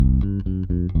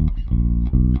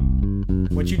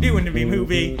What You Doing to Me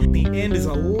movie. The end is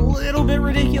a little bit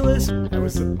ridiculous. I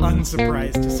was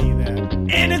unsurprised to see that.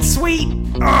 And it's sweet!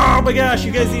 Oh my gosh,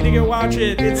 you guys need to go watch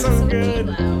it. It's so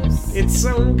good. It's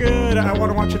so good. I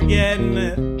want to watch it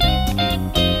again.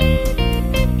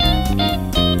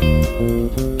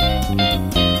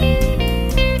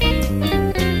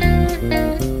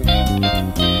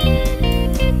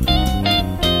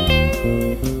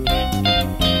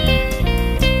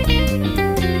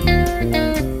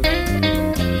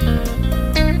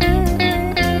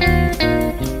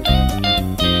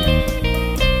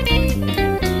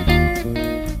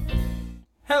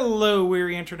 Hello,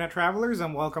 weary internet travelers,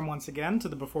 and welcome once again to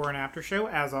the Before and After Show.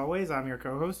 As always, I'm your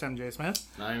co-host, MJ Smith.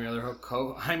 I'm your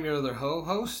other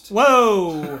host.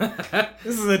 Whoa!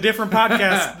 This is a different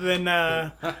podcast than,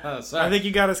 I think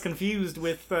you got us confused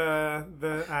with,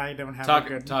 I don't have a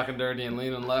good... Talking dirty and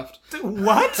leaning left.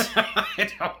 What? I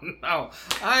don't know.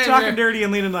 Talking dirty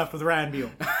and leaning left with Ryan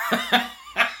Beal.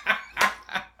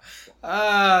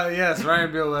 Yes,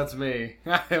 Ryan Beal, that's me.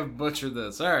 I have butchered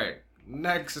this. Alright,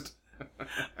 next.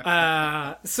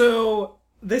 So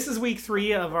this is week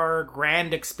 3 of our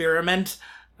grand experiment.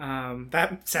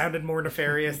 That sounded more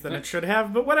nefarious than it should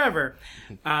have, but whatever.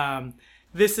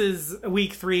 This is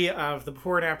week 3 of the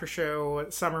Before and After Show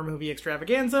Summer Movie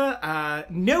Extravaganza.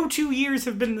 No 2 years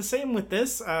have been the same with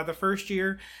this. The first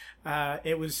year,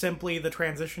 it was simply the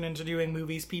transition into doing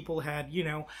movies people had,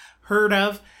 heard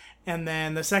of. And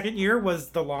then the second year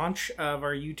was the launch of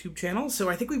our YouTube channel. So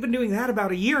I think we've been doing that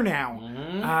about a year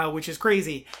now, which is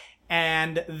crazy.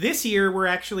 And this year, we're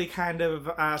actually kind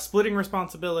of splitting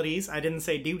responsibilities. I didn't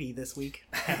say duty this week.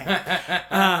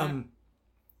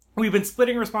 We've been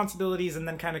splitting responsibilities and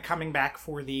then kind of coming back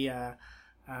for the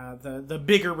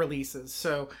bigger releases.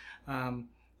 So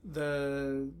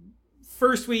the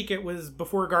first week, it was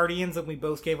before Guardians, and we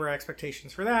both gave our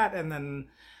expectations for that. And then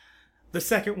the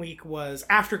second week was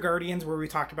after Guardians, where we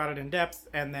talked about it in depth,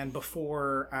 and then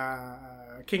before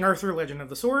King Arthur, Legend of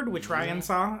the Sword, which Ryan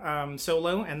saw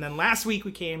solo. And then last week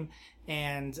we came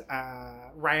and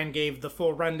Ryan gave the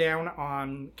full rundown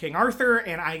on King Arthur,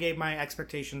 and I gave my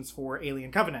expectations for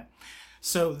Alien Covenant.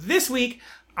 So this week,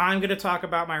 I'm going to talk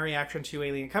about my reaction to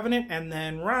Alien Covenant, and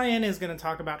then Ryan is going to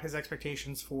talk about his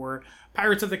expectations for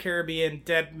Pirates of the Caribbean,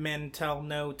 Dead Men Tell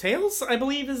No Tales, I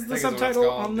believe is the subtitle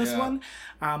on this one.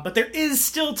 But there is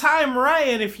still time,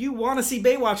 Ryan, if you want to see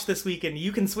Baywatch this weekend,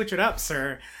 you can switch it up,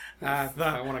 sir. I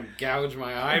want to gouge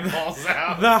my eyeballs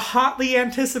out. The hotly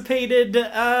anticipated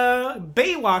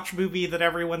Baywatch movie that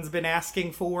everyone's been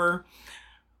asking for.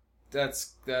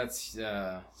 That's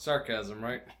sarcasm,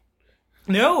 right?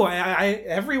 No,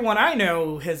 everyone I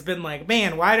know has been like,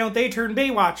 man, why don't they turn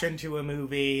Baywatch into a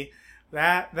movie?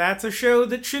 That's a show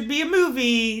that should be a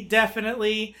movie,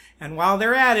 definitely. And while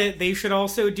they're at it, they should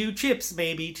also do Chips,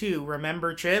 maybe, too.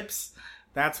 Remember Chips?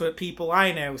 That's what people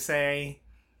I know say.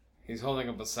 He's holding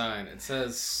up a sign. It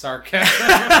says sarcasm.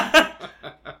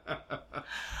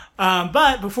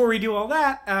 But before we do all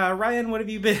that, Ryan, what have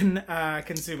you been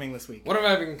consuming this week? What have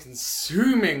I been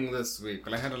consuming this week?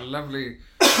 Well, I had a lovely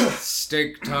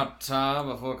steak tartare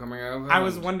before coming over. I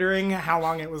was wondering how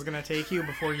long it was going to take you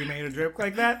before you made a joke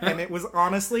like that, and it was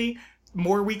honestly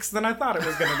more weeks than I thought it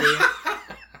was going to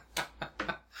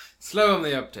be. Slow on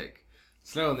the uptake.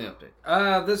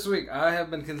 This week I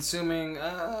have been consuming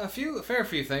a fair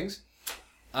few things.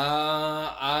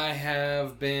 I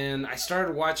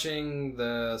started watching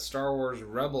the Star Wars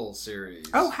Rebels series.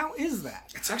 Oh, how is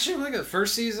that? It's actually really good. The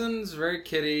first season's very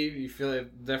kiddie. You feel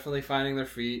like definitely finding their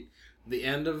feet. The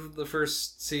end of the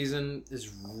first season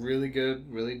is really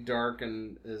good, really dark,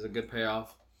 and is a good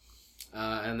payoff.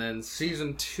 And then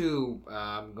season 2,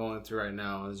 I'm going through right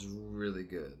now, is really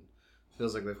good.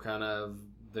 Feels like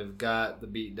they've got the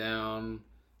beat down.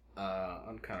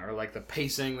 Or like the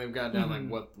pacing they've got down,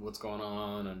 like what's going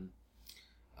on, and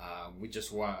I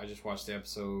just watched the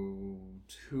episode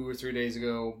 2 or 3 days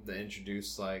ago. They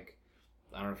introduced, like,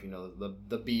 I don't know if you know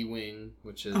the B-Wing,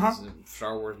 which is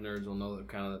Star Wars nerds will know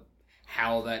kind of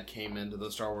how that came into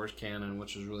the Star Wars canon,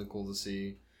 which is really cool to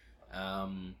see.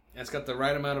 It's got the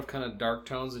right amount of kind of dark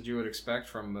tones that you would expect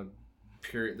from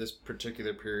this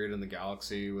particular period in the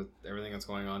galaxy with everything that's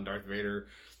going on. Darth Vader,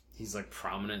 he's like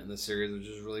prominent in the series, which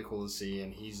is really cool to see,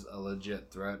 and he's a legit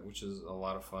threat, which is a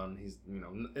lot of fun. He's,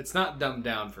 it's not dumbed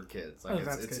down for kids. Like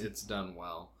it's done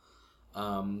well.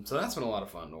 So that's been a lot of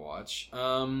fun to watch.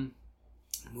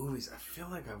 Movies, I feel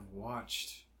like I've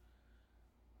watched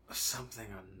something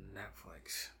on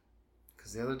Netflix.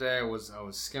 Because the other day I was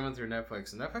skimming through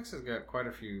Netflix, and Netflix has got quite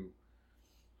a few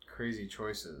crazy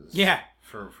choices. Yeah.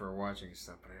 For watching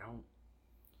stuff, but I don't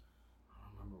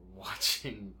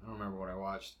remember what I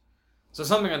watched. So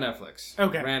something on Netflix.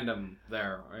 Okay. Random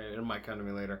there. It might come to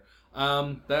me later.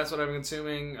 That's what I've been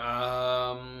consuming.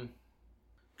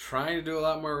 Trying to do a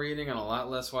lot more reading and a lot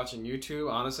less watching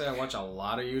YouTube. Honestly, I watch a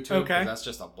lot of YouTube because that's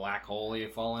just a black hole you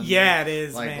fall into. Yeah, it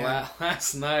is, like, man.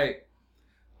 Last night,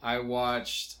 I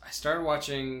started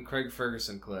watching Craig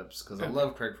Ferguson clips because I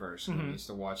love Craig Ferguson. I used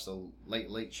to watch the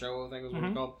Late Show, I think was what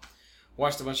it's called.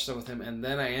 Watched a bunch of stuff with him, and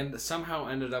then I somehow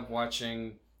ended up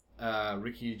watching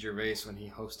Ricky Gervais when he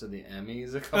hosted the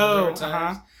Emmys a couple of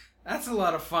times. That's a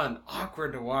lot of fun.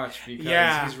 Awkward to watch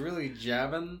because he's really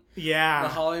jabbing the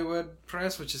Hollywood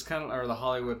press, which is kind of, or the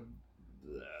Hollywood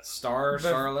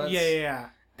starlets. Yeah.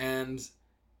 And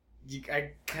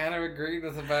I kind of agreed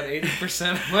with about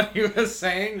 80% of what he was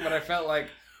saying, but I felt like,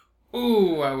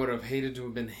 ooh, I would have hated to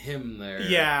have been him there.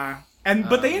 Yeah.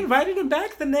 But they invited him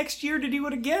back the next year to do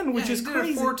it again, which is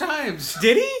crazy. Did it 4 times.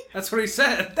 Did he? That's what he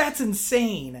said. That's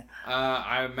insane.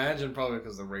 I imagine probably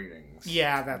because of the ratings.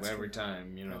 Yeah, that's every true.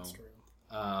 time, you know. That's true.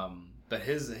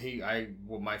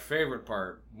 But my favorite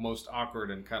part, most awkward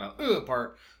and kind of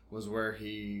part was where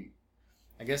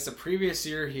I guess the previous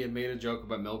year he had made a joke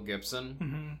about Mel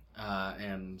Gibson,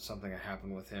 and something had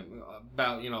happened with him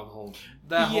about,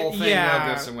 the whole thing Mel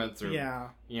Gibson went through. Yeah.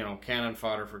 Cannon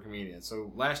fodder for comedians.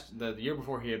 So the year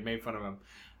before he had made fun of him,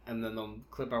 and then the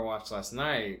clip I watched last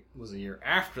night was a year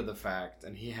after the fact,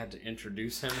 and he had to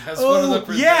introduce him as one of the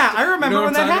presenters. Yeah, I remember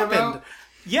when that happened. About?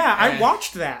 Yeah, I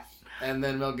watched that. And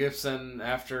then Mel Gibson,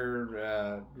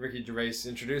 after Ricky Gervais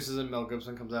introduces him, Mel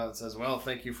Gibson comes out and says, "Well,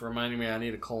 thank you for reminding me I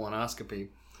need a colonoscopy."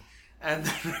 And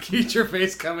then Ricky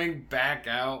Gervais coming back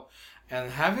out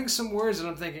and having some words, and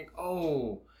I'm thinking,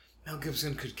 oh, Mel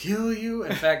Gibson could kill you.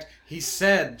 In fact, he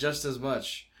said just as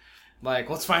much.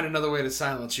 Like, let's find another way to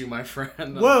silence you, my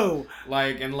friend. Whoa.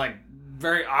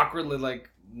 Very awkwardly,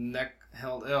 neck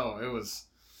held. Oh, it was...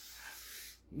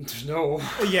 No.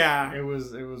 Yeah. It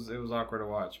was awkward to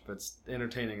watch, but it's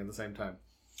entertaining at the same time.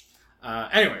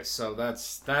 Anyway, so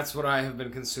that's what I have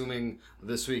been consuming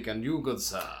this week. And you, good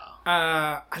sir?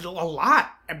 A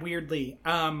lot, weirdly.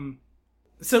 And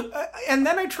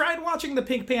then I tried watching the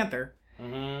Pink Panther.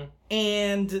 Mm-hmm.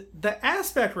 And the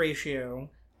aspect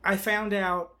ratio, I found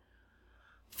out,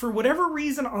 for whatever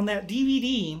reason on that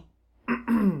DVD,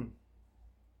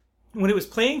 when it was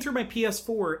playing through my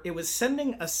PS4, it was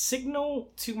sending a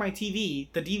signal to my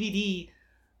TV. The DVD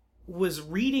was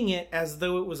reading it as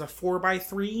though it was a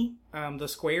 4x3, the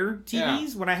square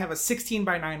TVs, when I have a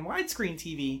 16:9 widescreen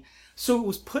TV. So it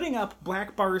was putting up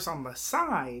black bars on the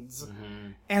sides.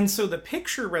 Mm-hmm. And so the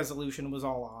picture resolution was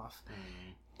all off. Mm-hmm.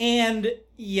 And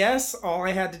yes, all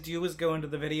I had to do was go into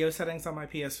the video settings on my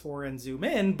PS4 and zoom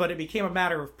in, but it became a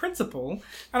matter of principle.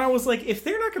 And I was like, if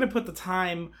they're not going to put the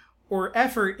time or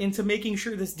effort into making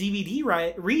sure this DVD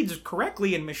reads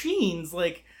correctly in machines,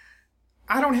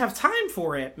 I don't have time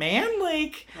for it, man.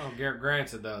 Oh,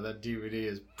 granted, though, that DVD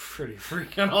is pretty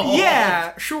freaking old.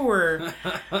 Yeah, sure.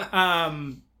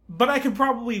 But I could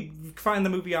probably find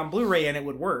the movie on Blu-ray and it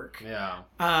would work. Yeah.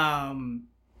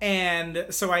 And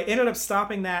so I ended up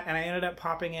stopping that, and I ended up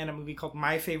popping in a movie called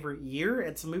My Favorite Year.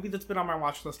 It's a movie that's been on my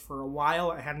watch list for a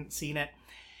while. I hadn't seen it.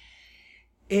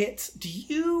 Do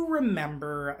you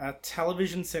remember a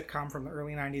television sitcom from the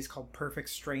early 90s called Perfect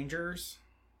Strangers?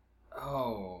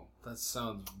 Oh, that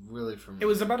sounds really familiar. It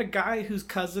was about a guy whose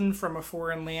cousin from a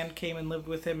foreign land came and lived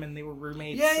with him, and they were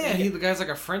roommates. Yeah. The guy's like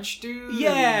a French dude.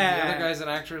 Yeah. And the other guy's an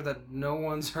actor that no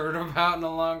one's heard about in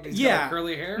a long time. He's got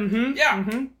curly hair. Mm-hmm. Yeah.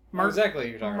 Mm-hmm.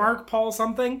 Exactly. You're talking Mark about. Paul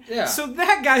something. Yeah. So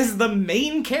that guy's the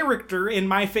main character in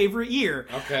My Favorite Year.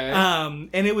 Okay. And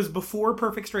it was before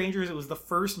Perfect Strangers. It was the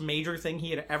first major thing he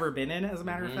had ever been in, as a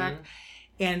matter of fact.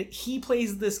 And he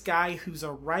plays this guy who's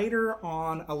a writer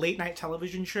on a late night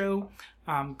television show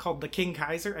called The King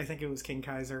Kaiser. I think it was King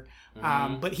Kaiser.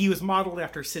 But he was modeled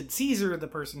after Sid Caesar, the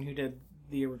person who did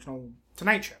the original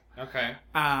Tonight Show. Okay.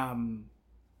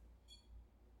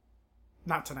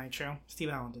 Not Tonight Show.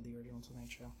 Steve Allen did the original Tonight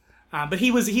Show. But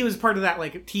he was part of that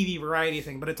TV variety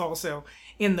thing. But it's also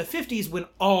in the 50s when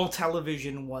all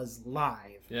television was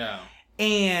live. Yeah.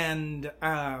 And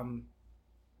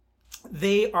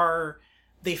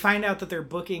they find out that they're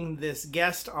booking this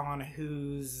guest on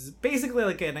who's basically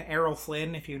like an Errol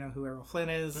Flynn, if you know who Errol Flynn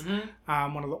is.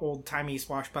 Mm-hmm. One of the old-timey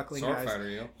swashbuckling guys.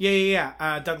 Swordfighter,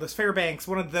 Yeah. Douglas Fairbanks,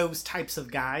 one of those types of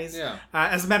guys. Yeah.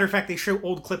 As a matter of fact, they show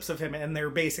old clips of him, and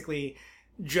they're basically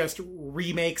just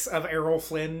remakes of Errol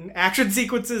Flynn action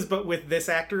sequences, but with this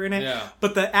actor in it. Yeah.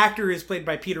 But the actor is played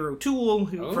by Peter O'Toole,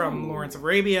 from Lawrence of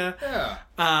Arabia.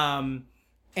 Yeah.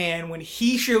 And when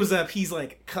he shows up, he's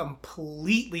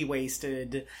completely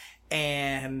wasted,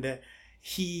 and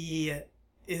he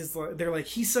they're like,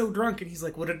 he's so drunk, and he's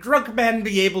like, would a drunk man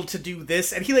be able to do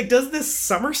this? And he like does this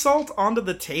somersault onto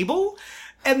the table,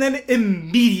 and then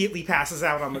immediately passes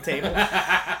out on the table.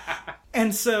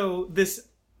 And so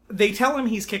they tell him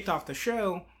he's kicked off the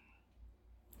show,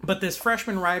 but this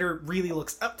freshman writer really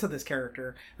looks up to this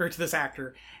character, or to this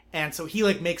actor, and so he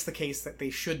like makes the case that they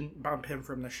shouldn't bump him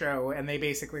from the show, and they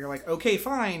basically are like, okay,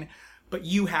 fine, but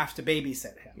you have to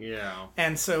babysit him. Yeah.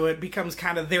 And so it becomes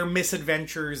kind of their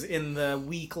misadventures in the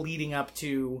week leading up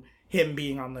to him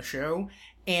being on the show.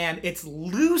 And it's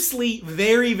loosely,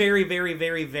 very, very, very,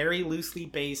 very, very loosely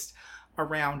based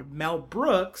around Mel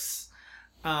Brooks,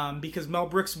 because Mel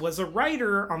Brooks was a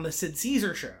writer on the Sid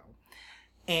Caesar Show.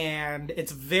 And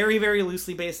it's very, very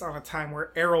loosely based on a time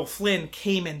where Errol Flynn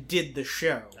came and did the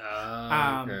show.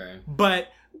 Okay. But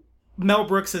Mel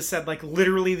Brooks has said, like,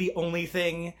 literally the only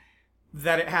thing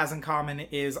that it has in common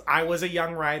is I was a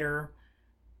young writer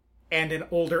and an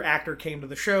older actor came to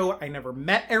the show. I never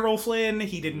met Errol Flynn.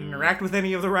 He didn't interact with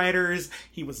any of the writers.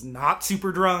 He was not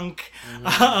super drunk.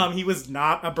 He was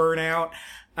not a burnout.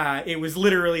 It was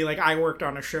literally like I worked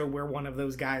on a show where one of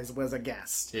those guys was a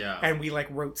guest. Yeah. And we like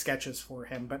wrote sketches for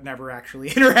him, but never actually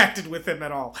interacted with him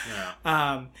at all.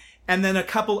 Yeah. And then a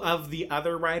couple of the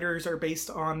other writers are based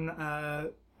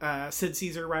on Sid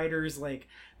Caesar writers. Like,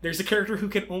 there's a character who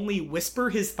can only whisper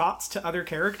his thoughts to other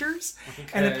characters. Okay.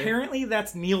 And apparently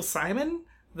that's Neil Simon,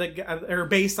 or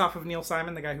based off of Neil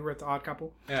Simon, the guy who wrote The Odd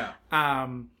Couple. Yeah.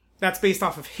 That's based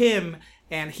off of him,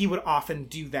 and he would often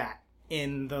do that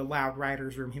in the loud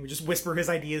writer's room. He would just whisper his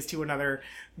ideas to another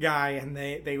guy, and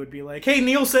they would be like, hey,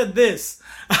 Neil said this.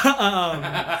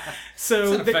 So it's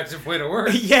an effective way to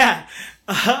work. Yeah.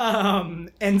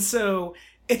 And so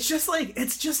it's just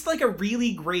like a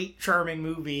really great, charming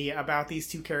movie about these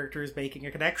two characters making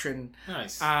a connection.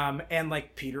 Nice. And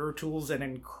like Peter O'Toole's an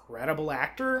incredible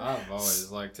actor. I've always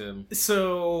liked him.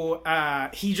 So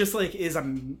he just like is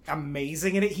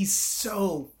amazing in it. He's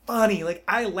so funny. Like,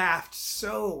 I laughed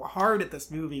so hard at this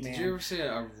movie, man. Did you ever see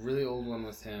a really old one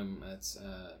with him? It's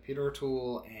Peter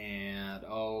O'Toole and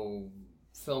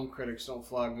film critics don't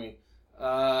flog me.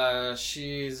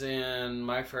 She's in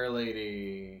My Fair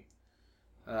Lady.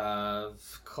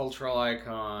 Cultural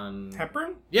icon.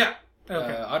 Hepburn? Yeah.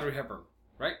 Okay. Audrey Hepburn,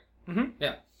 right? Mm-hmm.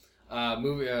 Yeah.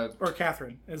 Movie. Or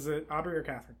Catherine. Is it Audrey or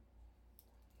Catherine?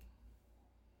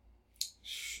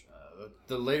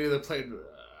 The lady that played.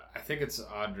 I think it's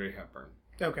Audrey Hepburn.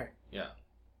 Okay. Yeah.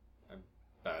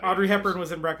 Audrey Hepburn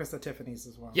was in Breakfast at Tiffany's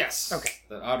as well. Yes. Okay.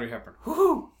 Audrey Hepburn.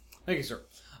 Woohoo! Thank you, sir.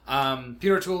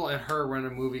 Peter O'Toole and her were in a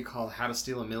movie called How to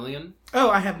Steal a Million. Oh,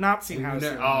 I have not seen How to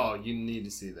Steal a Million. Oh, you need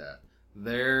to see that.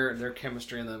 Their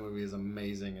chemistry in that movie is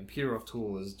amazing, and Peter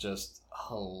O'Toole is just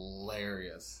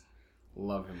hilarious.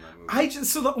 Love him in that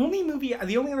movie.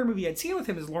 The only other movie I'd seen with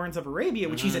him is Lawrence of Arabia,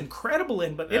 which he's incredible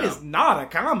in, but it is not a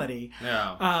comedy.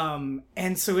 Yeah.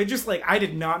 And so it just like I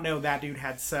did not know that dude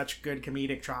had such good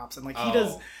comedic chops, and like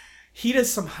he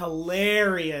does some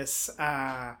hilarious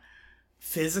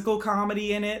physical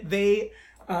comedy in it.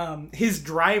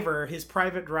 His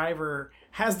private driver,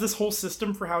 has this whole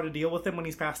system for how to deal with him when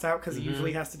he's passed out, because he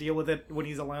usually has to deal with it when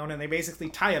he's alone, and they basically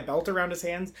tie a belt around his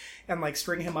hands and like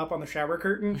string him up on the shower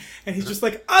curtain, and he's just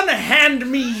like,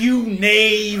 unhand me, you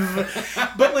knave.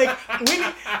 But like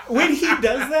when he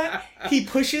does that, he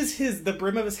pushes the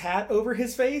brim of his hat over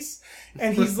his face,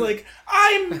 and he's like,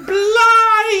 I'm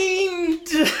blind.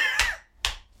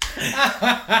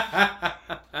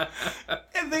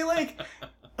 And they like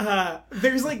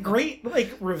there's like great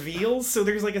like reveals. So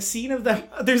there's a scene of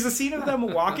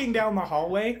them walking down the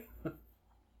hallway,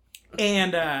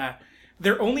 and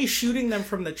they're only shooting them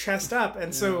from the chest up,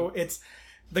 and so it's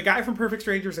the guy from Perfect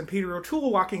Strangers and Peter O'Toole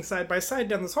walking side by side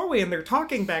down this hallway, and they're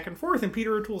talking back and forth, and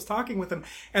Peter O'Toole's talking with them,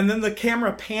 and then the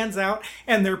camera pans out,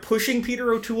 and they're pushing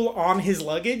Peter O'Toole on his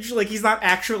luggage, like he's not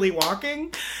actually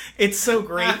walking. It's so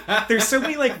great. There's so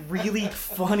many like really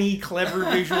funny, clever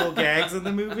visual gags in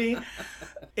the movie.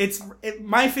 It's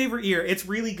my favorite year. It's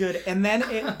really good, and then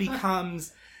it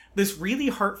becomes this really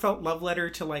heartfelt love letter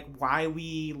to like why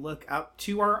we look up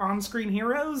to our on-screen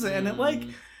heroes, and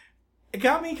it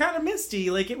got me kind of misty.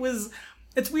 Like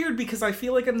it's weird because I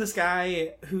feel like I'm this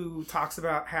guy who talks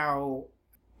about how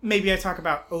maybe I talk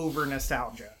about over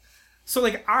nostalgia. So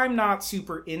like I'm not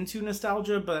super into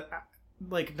nostalgia, but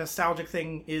like nostalgic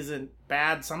thing isn't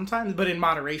bad sometimes, but in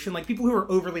moderation. Like people who are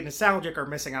overly nostalgic are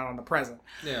missing out on the present.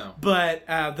 Yeah. But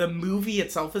the movie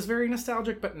itself is very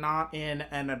nostalgic, but not in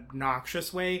an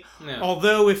obnoxious way. Yeah.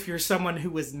 Although if you're someone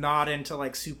who is not into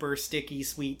like super sticky,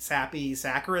 sweet, sappy,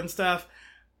 saccharine stuff,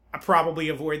 probably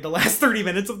avoid the last 30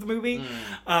 minutes of the movie.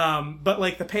 But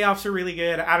like the payoffs are really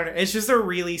good. I don't know. It's just a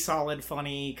really solid,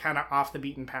 funny, kind of off the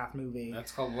beaten path movie.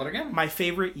 That's called what again? My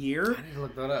Favorite Year. I need to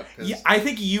look that up. Yeah, I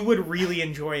think you would really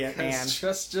enjoy it, man.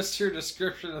 Just your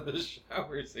description of the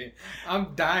shower scene,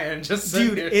 I'm dying.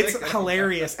 Dude, it's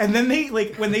hilarious. And then they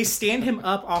like when they stand him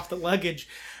up off the luggage.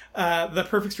 The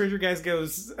Perfect Stranger guys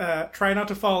goes, try not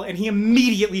to fall, and he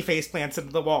immediately face plants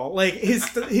into the wall. Like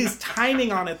his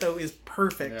timing on it though is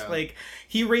perfect. Yeah. Like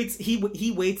he waits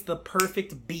the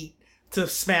perfect beat to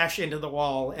smash into the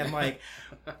wall, and like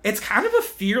it's kind of a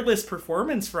fearless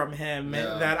performance from him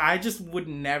that I just would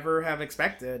never have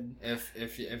expected.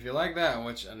 If you like that,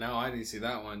 which now I need to see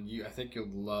that one, I think you'll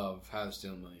love How to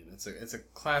Steal a Million. It's a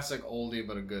classic oldie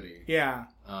but a goodie. Yeah.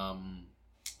 A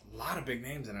lot of big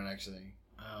names in it actually.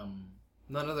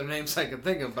 None other names I can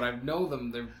think of, but I know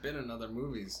them. They've been in other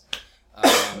movies.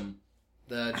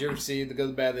 Did you ever see The Good,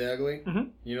 the Bad, the Ugly? Mm-hmm.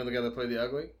 You know the guy that played the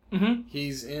Ugly? Mm-hmm.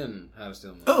 He's in How to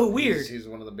Steal a Million. Oh, weird. He's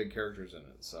one of the big characters in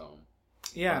it. So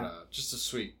yeah, but, just a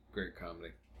sweet, great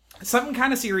comedy. Something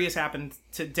kind of serious happened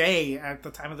today at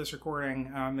the time of this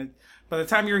recording. By the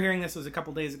time you were hearing this, it was a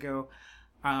couple days ago.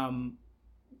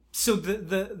 So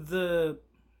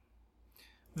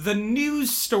the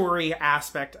news story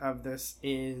aspect of this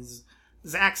is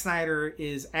Zack Snyder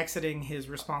is exiting his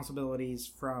responsibilities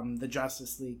from the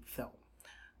Justice League film.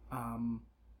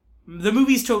 The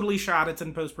movie's totally shot. It's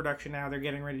in post-production now. They're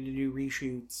getting ready to do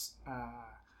reshoots.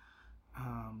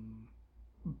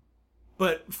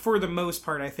 But for the most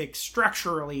part, I think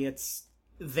structurally it's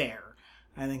there.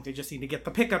 I think they just need to get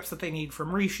the pickups that they need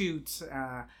from reshoots,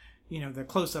 the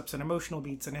close-ups and emotional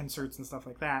beats and inserts and stuff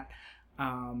like that.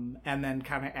 And then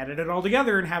kind of edit it all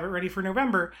together and have it ready for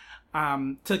November.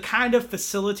 To kind of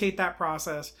facilitate that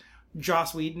process,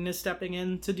 Joss Whedon is stepping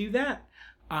in to do that.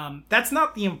 That's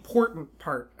not the important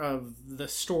part of the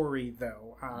story,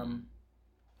 though.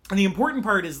 The important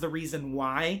part is the reason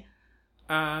why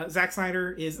Zack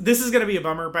Snyder is... This is going to be a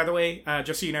bummer, by the way,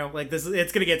 just so you know. Like it's going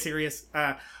to get serious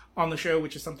on the show,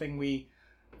 which is something we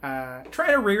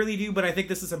try to rarely do, but I think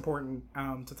this is important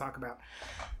to talk about.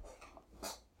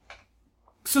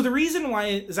 So the reason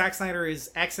why Zack Snyder is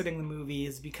exiting the movie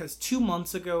is because 2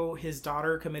 months ago, his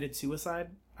daughter committed suicide.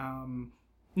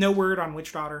 No word on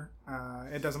which daughter.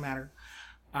 It doesn't matter.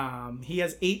 He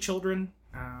has 8 children.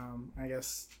 I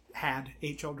guess had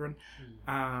 8 children.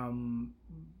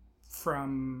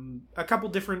 From a couple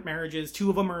different marriages. 2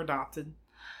 of them are adopted.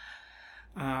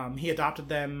 He adopted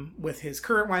them with his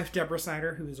current wife, Deborah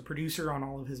Snyder, who is a producer on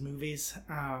all of his movies.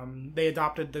 They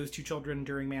adopted those 2 children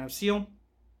during Man of Steel.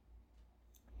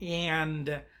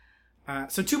 And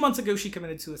so 2 months ago, she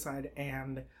committed suicide,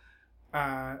 and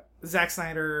Zack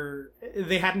Snyder,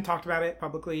 they hadn't talked about it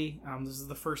publicly. This is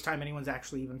the first time anyone's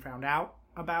actually even found out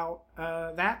about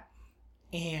that.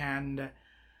 And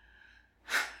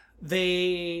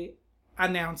they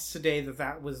announced today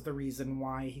that was the reason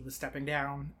why he was stepping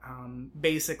down.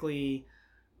 Basically,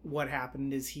 what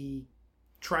happened is he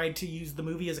tried to use the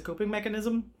movie as a coping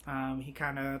mechanism. He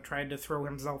kind of tried to throw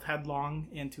himself headlong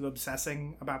into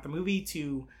obsessing about the movie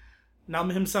to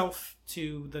numb himself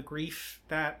to the grief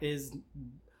that is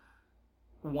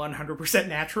 100%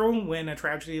 natural when a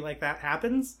tragedy like that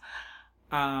happens.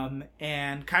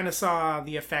 And kind of saw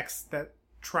the effects that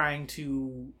trying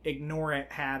to ignore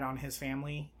it had on his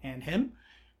family and him.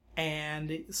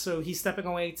 And so he's stepping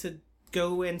away to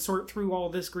go and sort through all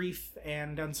this grief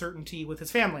and uncertainty with his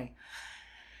family.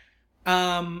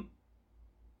 I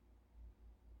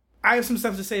have some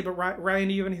stuff to say, but Ryan,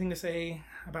 do you have anything to say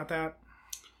about that?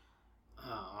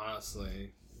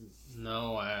 Honestly,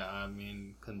 no. I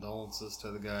mean, condolences to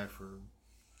the guy for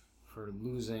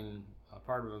losing a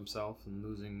part of himself and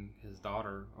losing his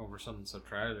daughter over something so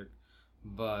tragic.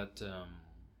 But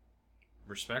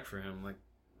respect for him, like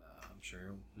I'm sure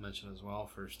you'll mention as well,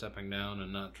 for stepping down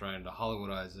and not trying to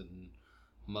Hollywoodize it and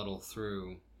muddle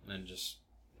through and just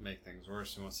make things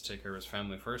worse. He wants to take care of his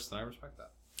family first, and I respect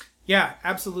that. Yeah,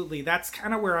 absolutely. That's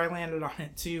kind of where I landed on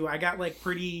it too. I got like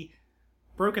pretty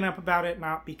broken up about it,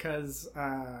 not because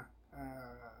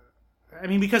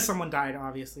because someone died,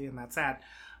 obviously, and that's sad.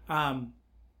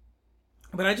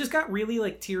 But I just got really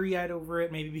like teary-eyed over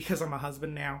it, maybe because I'm a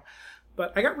husband now.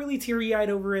 But I got really teary-eyed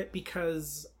over it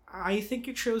because I think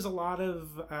it shows a lot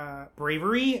of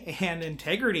bravery and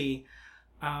integrity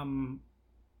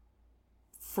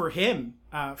for him,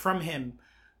 from him.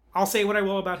 I'll say what I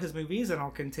will about his movies, and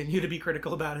I'll continue to be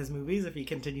critical about his movies if he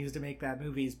continues to make bad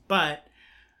movies. But,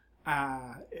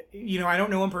 I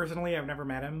don't know him personally. I've never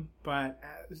met him. But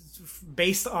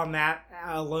based on that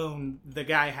alone, the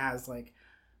guy has, like,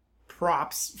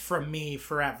 props from me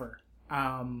forever.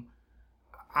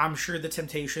 I'm sure the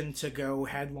temptation to go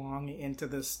headlong into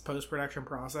this post-production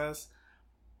process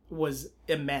was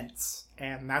immense,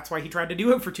 and that's why he tried to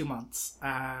do it for 2 months.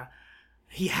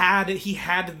 He had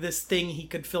this thing he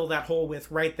could fill that hole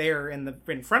with right there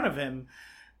in front of him,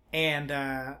 and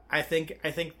I think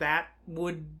that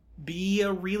would be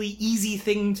a really easy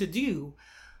thing to do,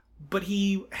 but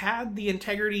he had the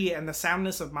integrity and the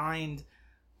soundness of mind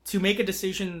to make a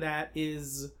decision that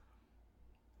is,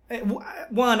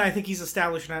 one, I think he's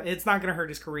established enough. It's not going to hurt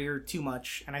his career too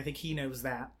much, and I think he knows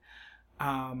that.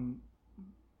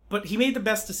 But he made the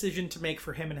best decision to make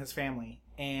for him and his family,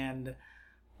 and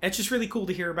it's just really cool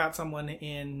to hear about someone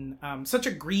in such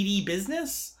a greedy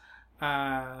business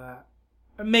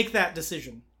make that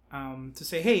decision to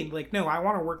say, hey, like, no, I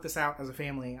want to work this out as a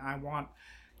family. I want,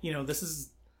 this is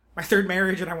my third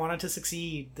marriage, and I want it to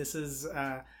succeed. This is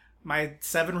my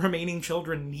 7 remaining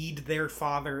children need their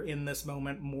father in this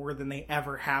moment more than they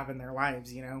ever have in their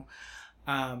lives,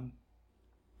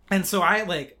 and so I,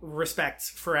 like, respect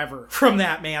forever from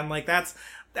that, man. Like, that's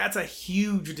a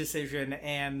huge decision,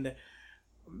 and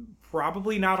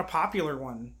probably not a popular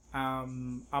one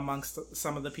amongst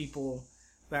some of the people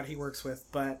that he works with.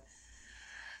 But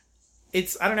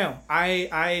it's, I don't know.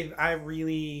 I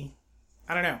really,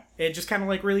 I don't know. It just kind of,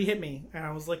 like, really hit me. And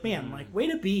I was like, man, like, way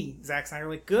to be, Zack Snyder.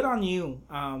 Like, good on you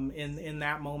in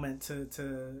that moment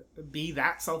to be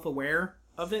that self-aware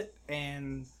of it,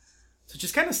 and to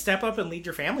just kind of step up and lead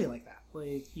your family like that.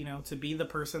 Like, to be the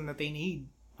person that they need,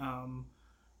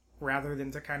 rather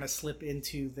than to kind of slip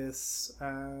into this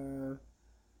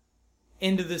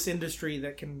industry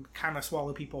that can kind of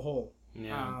swallow people whole.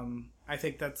 Yeah. I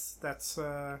think that's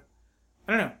I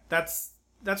don't know.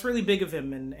 That's really big of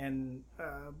him, and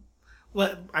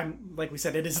I'm, like we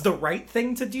said, it is the right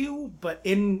thing to do. But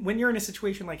when you're in a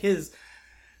situation like his,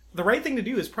 the right thing to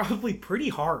do is probably pretty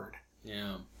hard.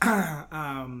 Yeah.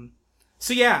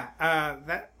 So yeah,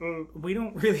 that we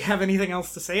don't really have anything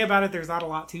else to say about it. There's not a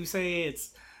lot to say.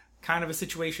 It's kind of a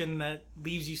situation that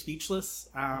leaves you speechless.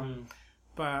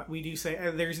 But we do say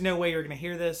there's no way you're going to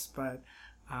hear this. But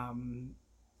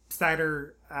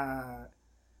Snyder,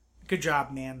 good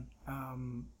job, man.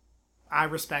 I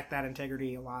respect that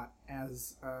integrity a lot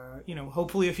as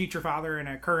hopefully a future father and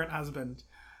a current husband.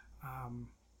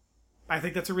 I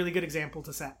think that's a really good example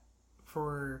to set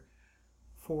for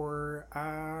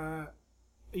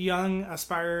young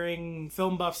aspiring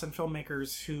film buffs and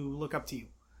filmmakers who look up to you.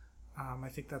 I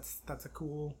think that's a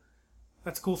cool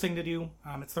thing to do.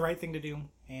 It's the right thing to do,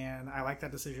 and I like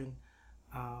that decision.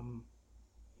 Our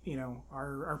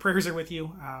prayers are with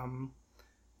you.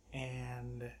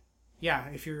 And yeah,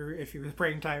 if you're the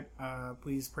praying type,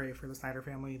 please pray for the Snyder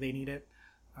family. They need it.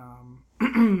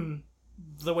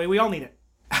 The way we all need it.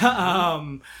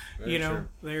 Sure.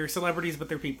 They're celebrities, but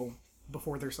they're people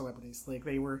before they're celebrities. Like,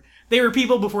 they were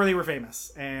people before they were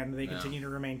famous, and they continue to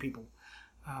remain people.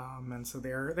 And so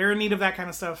they're in need of that kind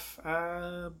of stuff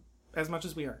as much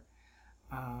as we are.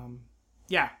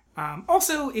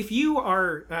 Also, if you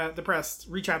are depressed,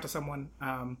 reach out to someone.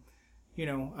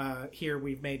 Here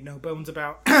we've made no bones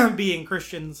about being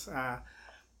Christians.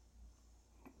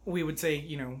 We would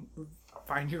say,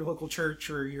 find your local church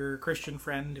or your Christian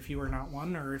friend if you are not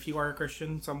one, or if you are a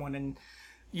Christian, someone in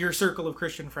your circle of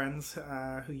Christian friends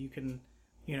who you can,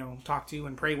 talk to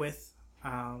and pray with.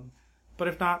 But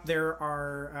if not, there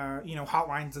are,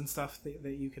 hotlines and stuff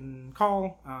that you can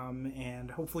call,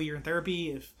 and hopefully you're in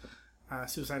therapy if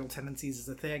suicidal tendencies is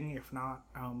a thing. If not,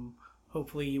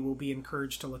 hopefully you will be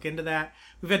encouraged to look into that.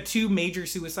 We've had 2 major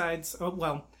suicides.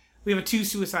 We have 2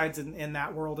 suicides in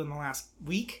that world in the last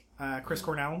week. Chris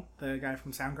Cornell, the guy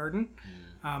from Soundgarden,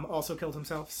 also killed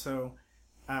himself. So,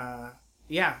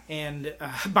 and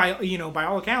by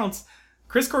all accounts,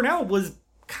 Chris Cornell was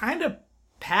kind of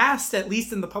past, at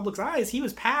least in the public's eyes, he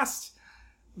was past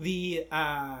the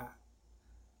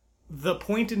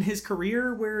point in his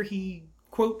career where he,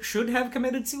 quote, should have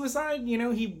committed suicide.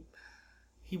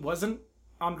 He wasn't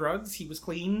on drugs. He was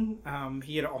clean.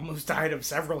 He had almost died of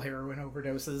several heroin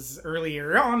overdoses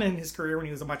earlier on in his career when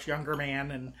he was a much younger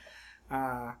man, and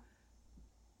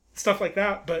stuff like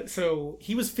that. But so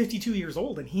he was 52 years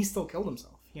old and he still killed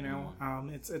himself.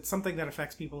 It's something that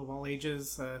affects people of all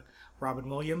ages. Robin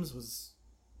Williams was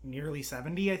nearly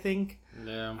 70, I think,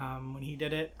 when he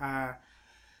did it.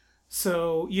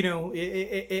 So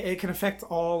it can affect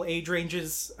all age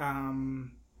ranges.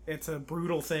 It's a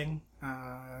brutal thing,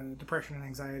 depression and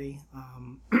anxiety,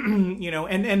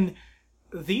 and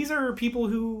these are people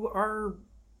who are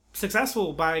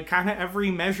successful by kind of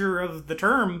every measure of the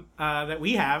term that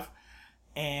we have,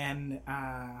 and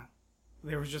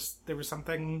there was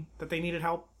something that they needed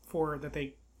help for, that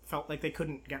they felt like they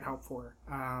couldn't get help for.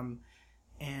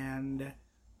 And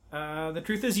the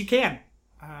truth is, you can.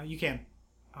 You can.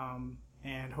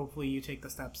 And hopefully you take the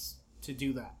steps to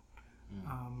do that.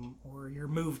 Or you're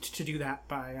moved to do that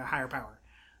by a higher power.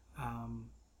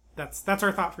 That's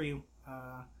our thought for you.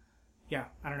 Yeah,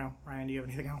 I don't know. Ryan, do you have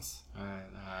anything else?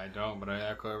 I don't, but I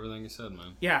echo everything you said,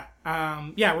 man. Yeah.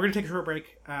 Yeah, we're going to take a short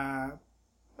break.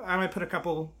 I might put a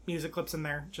couple music clips in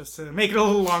there just to make it a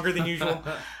little longer than usual.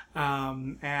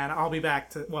 And I'll be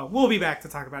back we'll be back to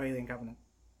talk about Alien Covenant.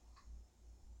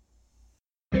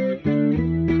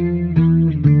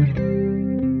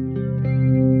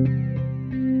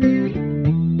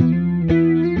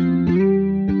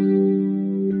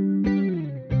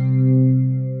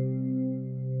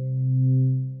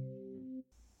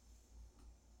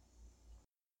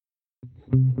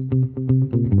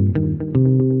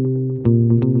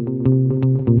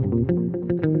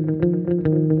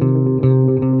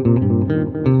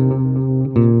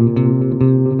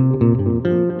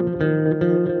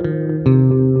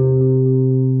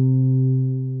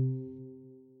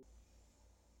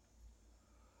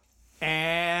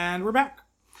 And we're back.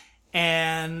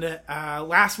 And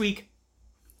last week,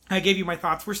 I gave you my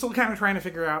thoughts. We're still kind of trying to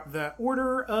figure out the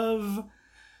order of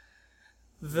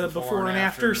the before and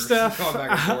after stuff.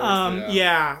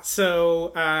 Yeah.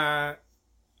 So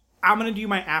I'm going to do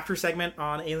my after segment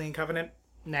on Alien Covenant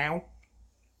now.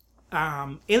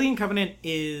 Alien Covenant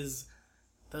is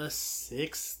the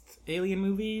 6th Alien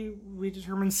movie we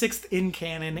determined. 6th in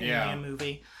canon Alien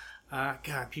movie.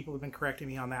 God, people have been correcting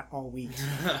me on that all week.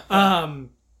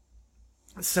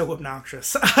 So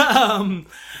obnoxious.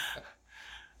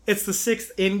 It's the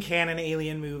 6th in canon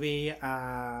Alien movie.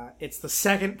 It's the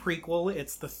 2nd prequel.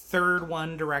 It's the 3rd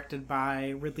one directed by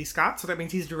Ridley Scott. So that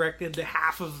means he's directed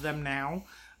half of them now,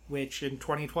 which in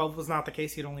 2012 was not the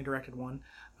case. He'd only directed one.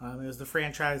 It was the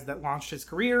franchise that launched his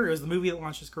career. It was the movie that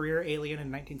launched his career, Alien,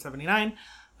 in 1979.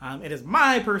 It is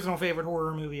my personal favorite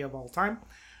horror movie of all time.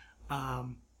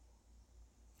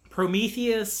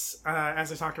 Prometheus,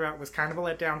 as I talked about, was kind of a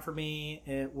letdown for me.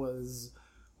 It was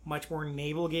much more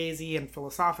navel-gazy and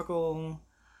philosophical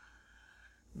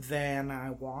than I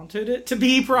wanted it to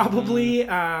be, probably.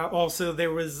 Also,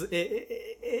 there was...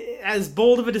 as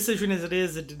bold of a decision as it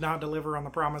is, it did not deliver on the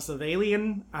promise of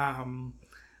Alien.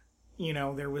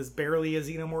 There was barely a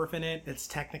xenomorph in it. It's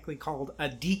technically called a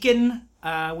deacon,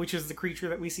 which is the creature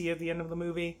that we see at the end of the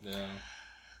movie. Yeah.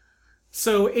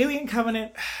 So Alien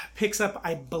Covenant picks up,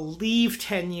 I believe,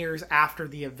 10 years after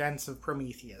the events of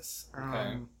Prometheus.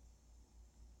 Okay.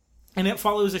 And it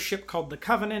follows a ship called the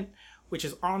Covenant, which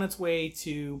is on its way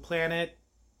to planet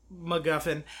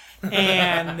MacGuffin.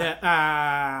 And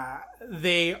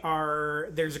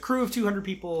there's a crew of 200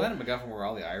 people. Planet MacGuffin, where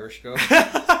all the Irish go.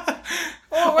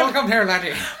 Oh, welcome here,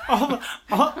 laddie.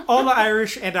 all the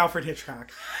Irish and Alfred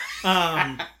Hitchcock.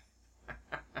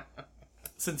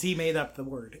 Since he made up the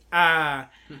word.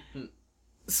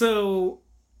 So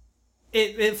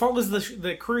it follows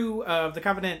the crew of the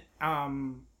Covenant,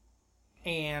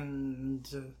 and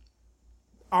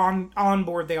on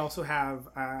board they also have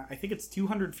I think it's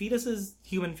 200 fetuses,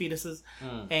 human fetuses,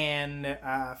 and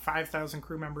 5,000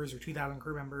 crew members or 2,000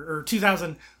 crew members or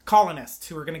 2,000 colonists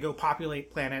who are going to go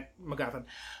populate planet MacGuffin.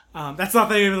 That's not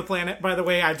the name of the planet, by the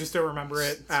way. I just don't remember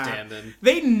it.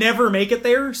 They never make it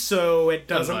there, so it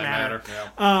doesn't matter.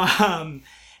 Yeah.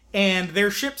 And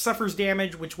their ship suffers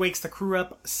damage, which wakes the crew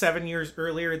up 7 years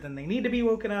earlier than they need to be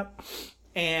woken up.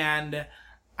 And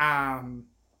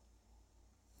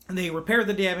they repair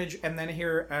the damage and then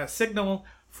hear a signal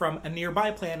from a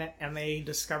nearby planet, and they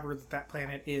discover that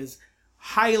planet is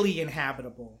highly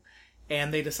inhabitable.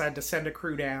 And they decide to send a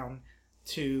crew down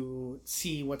to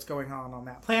see what's going on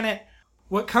that planet.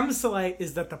 What comes to light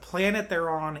is that the planet they're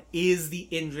on is the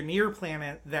engineer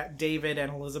planet that David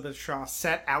and Elizabeth Shaw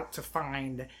set out to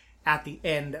find at the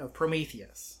end of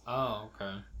Prometheus. Oh,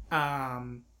 okay.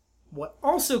 What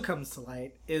also comes to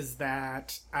light is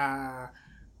that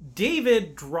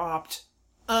David dropped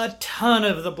a ton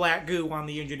of the black goo on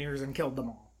the engineers and killed them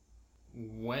all.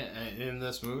 When in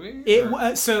this movie?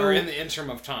 Or in the interim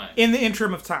of time? In the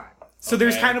interim of time. So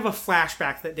there's kind of a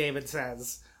flashback that David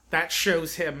says that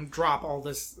shows him drop all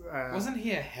this... Wasn't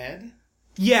he ahead?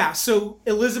 Yeah, so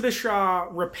Elizabeth Shaw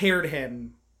repaired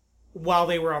him while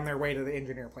they were on their way to the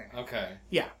engineer planet. Okay.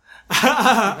 Yeah.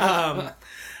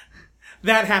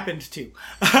 That happened too.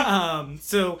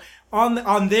 So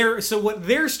what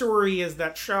their story is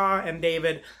that Shaw and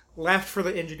David left for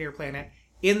the engineer planet.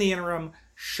 In the interim,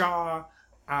 Shaw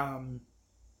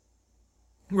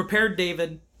repaired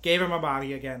David, gave him a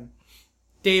body again.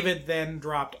 David then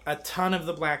dropped a ton of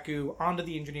the black goo onto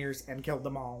the engineers and killed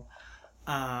them all.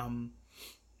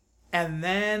 And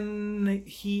then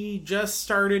he just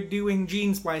started doing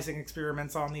gene splicing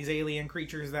experiments on these alien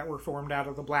creatures that were formed out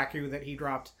of the black goo that he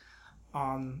dropped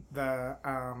on the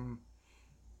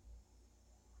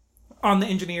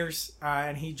engineers,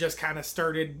 and he just kind of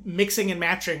started mixing and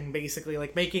matching, basically,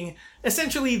 like making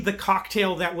essentially the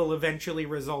cocktail that will eventually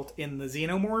result in the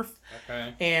xenomorph.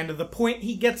 Okay. And the point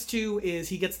he gets to is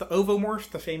he gets the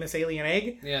ovomorph, the famous alien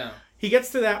egg. Yeah. He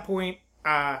gets to that point,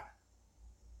 and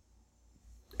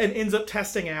ends up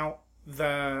testing out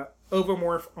the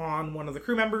ovomorph on one of the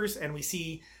crew members, and we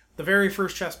see the very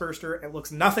first chest burster. It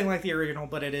looks nothing like the original,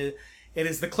 but it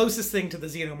is the closest thing to the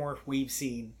xenomorph we've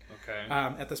seen. Okay.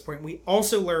 At this point, we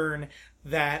also learn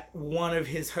that one of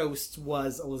his hosts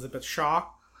was Elizabeth Shaw.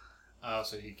 Oh,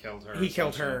 so he killed her. He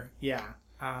killed her, yeah.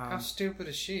 How stupid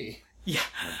is she? Yeah.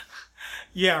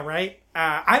 Yeah, right?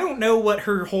 I don't know what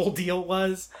her whole deal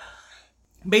was.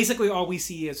 Basically, all we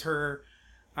see is her.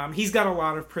 He's got a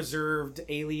lot of preserved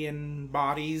alien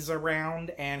bodies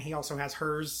around, and he also has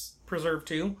hers preserved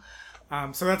too.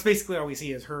 So that's basically all we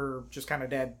see is her just kind of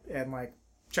dead and like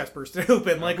chest bursted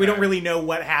open. Like we don't really know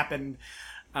what happened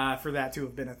for that to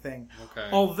have been a thing. Okay.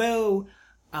 Although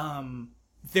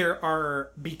there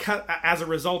are, because as a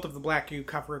result of the black goo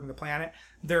covering the planet,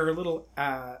 there are little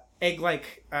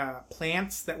egg-like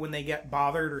plants that when they get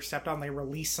bothered or stepped on, they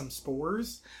release some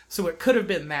spores. So it could have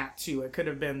been that too. It could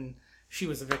have been she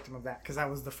was a victim of that because that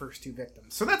was the first two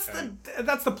victims. So that's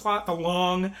the plot, the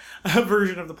long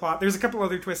version of the plot. There's a couple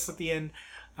other twists at the end,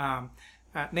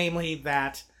 namely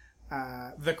that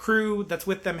the crew that's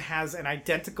with them has an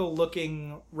identical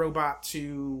looking robot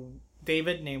to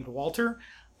David named Walter.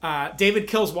 David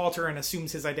kills Walter and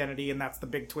assumes his identity, and that's the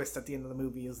big twist at the end of the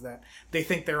movie, is that they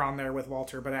think they're on there with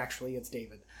Walter, but actually it's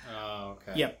David. Oh,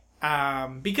 okay. Yep.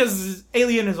 Because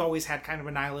Alien has always had kind of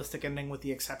a nihilistic ending with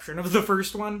the exception of the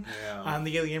first one. Yeah.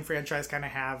 The Alien franchise kind of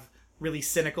have really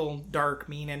cynical, dark,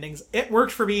 mean endings. It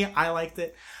worked for me. I liked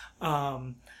it.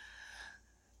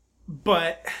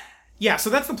 But yeah, so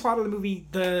that's the plot of the movie.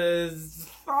 The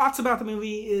thoughts about the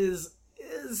movie is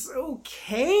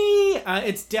okay.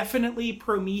 It's definitely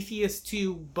Prometheus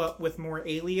 2, but with more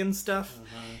alien stuff.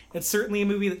 Mm-hmm. It's certainly a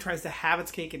movie that tries to have its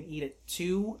cake and eat it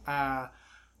too.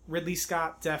 Ridley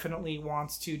Scott definitely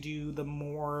wants to do the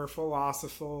more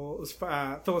philosophical,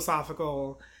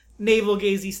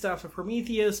 navel-gazy stuff of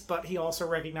Prometheus, but he also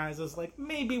recognizes, like,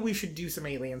 maybe we should do some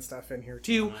alien stuff in here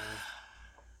too.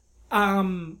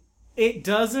 It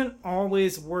doesn't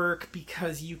always work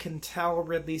because you can tell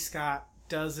Ridley Scott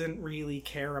doesn't really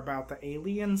care about the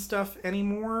alien stuff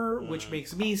anymore, which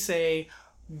makes me say,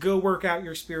 go work out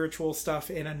your spiritual stuff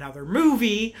in another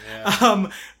movie. Yeah.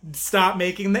 Stop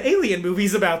making the alien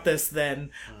movies about this then.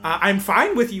 I'm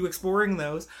fine with you exploring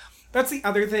those. That's the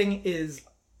other thing, is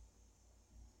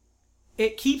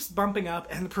it keeps bumping up,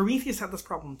 and Prometheus had this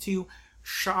problem too.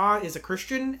 Shaw is a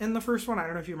Christian in the first one. I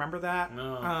don't know if you remember that.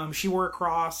 No. She wore a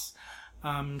cross.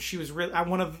 She was really,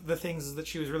 one of the things is that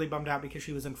she was really bummed out because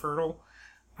she was infertile.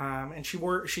 And she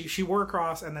wore a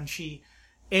cross, and then she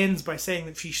ends by saying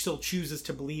that she still chooses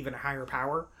to believe in a higher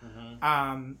power.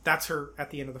 Mm-hmm. That's her at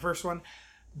the end of the first one.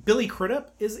 Billy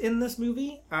Crudup is in this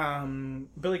movie.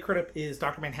 Billy Crudup is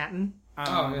Dr. Manhattan.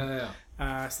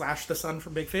 Slash the son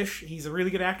from Big Fish. He's a really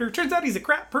good actor. Turns out he's a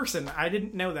crap person. I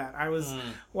didn't know that. I was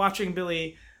watching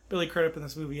Billy Crudup in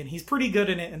this movie, and he's pretty good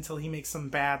in it until he makes some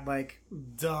bad, like,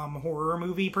 dumb horror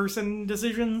movie person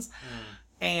decisions.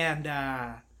 And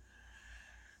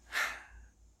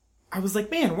I was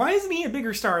like, man, why isn't he a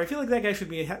bigger star? I feel like that guy should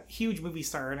be a huge movie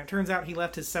star. And it turns out he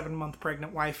left his 7-month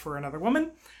pregnant wife for another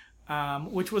woman,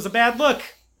 which was a bad look.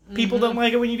 People don't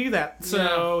like it when you do that.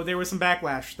 So there was some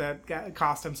backlash that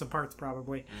cost him some parts,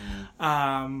 probably.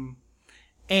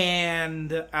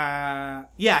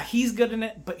 He's good in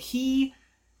it. But he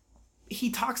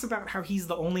talks about how he's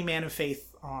the only man of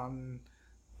faith on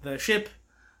the ship,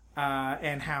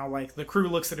 and how, like, the crew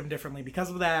looks at him differently because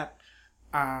of that.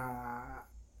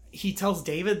 He tells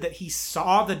David that he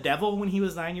saw the devil when he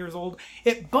was 9 years old.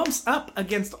 It bumps up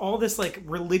against all this, like,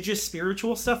 religious,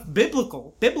 spiritual stuff,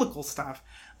 biblical stuff,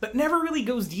 but never really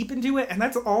goes deep into it. And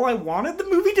that's all I wanted the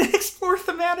movie to explore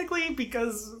thematically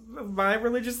because of my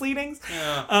religious leanings.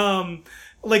 Yeah.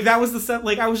 Like, that was the set.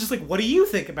 Like, I was just like, what do you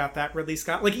think about that, Ridley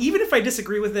Scott? Like, even if I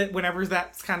disagree with it whenever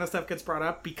that kind of stuff gets brought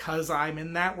up, because I'm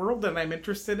in that world and I'm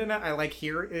interested in it, I like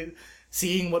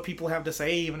seeing what people have to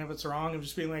say, even if it's wrong, and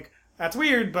just being like, that's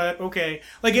weird, but okay.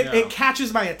 Like, it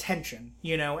catches my attention,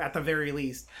 you know, at the very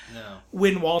least. No.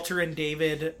 When Walter and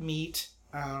David meet,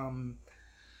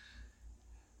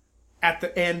 at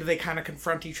the end, they kind of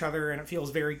confront each other, and it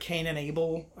feels very Cain and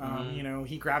Abel.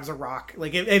 He grabs a rock.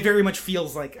 Like, it very much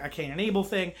feels like a Cain and Abel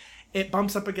thing. It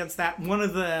bumps up against that. One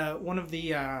of the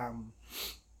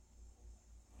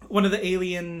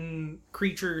alien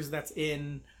creatures that's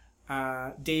in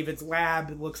David's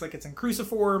lab looks like it's in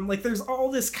cruciform. Like, there's all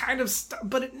this kind of stuff,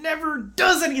 but it never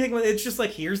does anything with it. It's just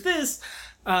like, here's this.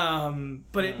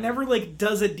 But it never, like,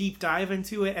 does a deep dive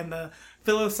into it, and the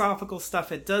philosophical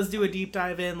stuff it does do a deep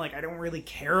dive in, like, I don't really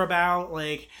care about.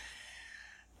 Like,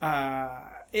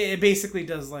 it basically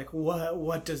does, like,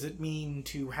 what does it mean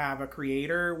to have a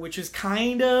creator, which is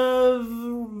kind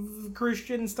of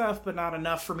Christian stuff, but not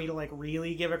enough for me to, like,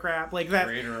 really give a crap. Like, that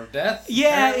creator of death? Yeah,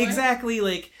 apparently. exactly.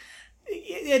 Like,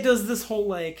 it does this whole,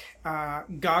 like,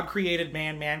 God created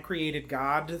man, man created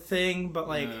God thing, but,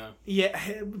 like,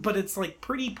 but it's, like,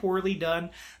 pretty poorly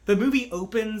done. The movie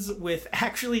opens with,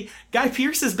 actually, Guy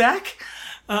Pearce is back.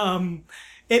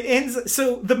 It ends,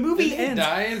 so the movie Did he ends.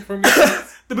 die in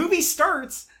Prometheus? The movie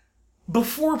starts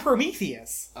before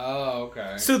Prometheus. Oh,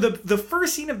 okay. So the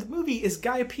first scene of the movie is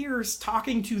Guy Pearce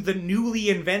talking to the newly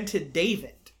invented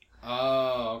David.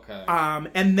 Oh, okay.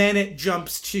 And then it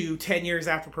jumps to 10 years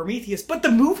after Prometheus. But the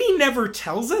movie never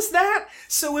tells us that.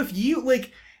 So if you,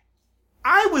 like,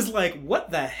 I was like,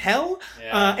 what the hell?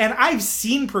 Yeah. And I've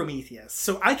seen Prometheus.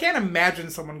 So I can't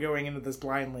imagine someone going into this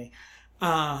blindly.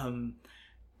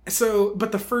 So,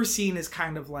 but the first scene is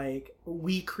kind of like,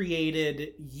 we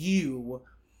created you,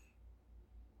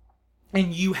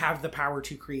 and you have the power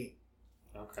to create.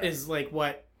 Okay. Is like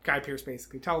what Guy Pearce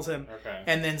basically tells him. Okay.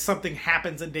 And then something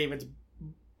happens in David's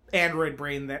android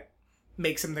brain that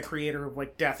makes him the creator of,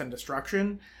 like, death and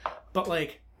destruction. But,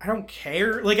 like, I don't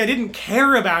care. Like, I didn't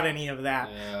care about any of that.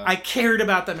 Yeah. I cared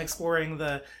about them exploring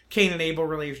the Cain and Abel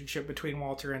relationship between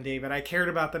Walter and David. I cared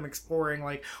about them exploring,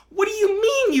 like, what do you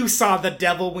mean you saw the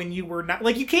devil when you were not...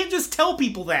 Like, you can't just tell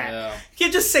people that. Yeah. You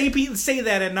can't just say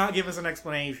that and not give us an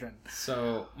explanation.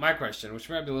 So, my question,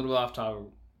 which might be a little bit off topic,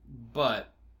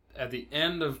 but at the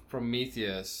end of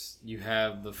Prometheus, you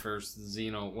have the first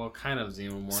kind of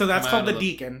xenomorph. So that's called the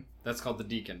Deacon. That's called the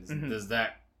Deacon. Mm-hmm. Does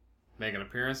that make an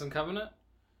appearance in Covenant?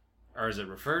 Or is it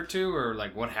referred to? Or,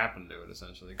 like, what happened to it,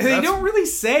 essentially? They don't really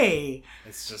say.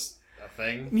 It's just a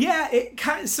thing? Yeah,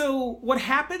 so what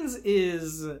happens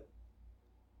is...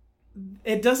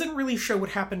 It doesn't really show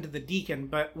what happened to the Deacon,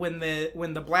 but when the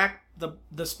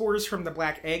spores from the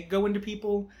black egg go into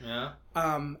people, Yeah.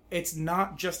 It's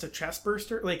not just a chest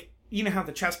burster. Like, you know how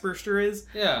the chest burster is?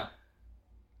 Yeah.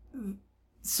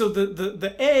 So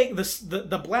the egg,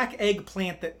 the black egg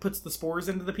plant that puts the spores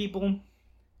into the people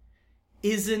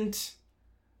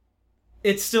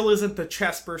it still isn't the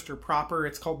chest burster proper.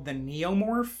 It's called the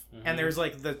neomorph. Mm-hmm. And there's,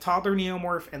 like, the toddler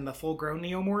neomorph and the full-grown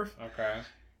neomorph. Okay.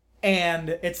 And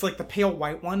it's, like, the pale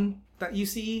white one that you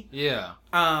see. Yeah.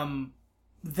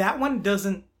 That one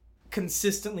doesn't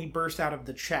consistently burst out of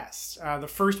the chest. The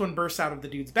first one bursts out of the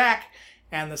dude's back,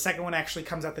 and the second one actually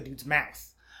comes out the dude's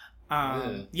mouth.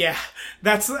 Yeah,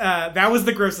 that was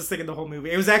the grossest thing in the whole movie.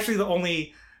 It was actually the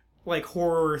only, like,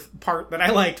 horror part that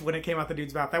I liked when it came out the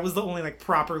dude's mouth. That was the only, like,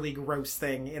 properly gross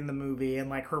thing in the movie and,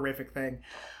 like, horrific thing.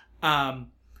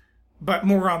 But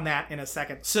more on that in a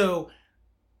second. So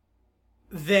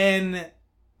that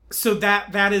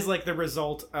is, like, the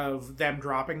result of them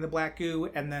dropping the black goo,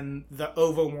 and then the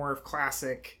Ovomorph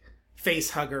classic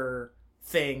face hugger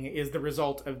thing is the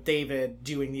result of David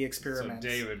doing the experiments.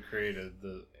 So David created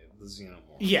the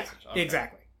xenomorph. Yeah, okay.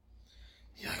 Exactly.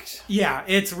 Yikes. Yeah,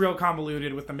 it's real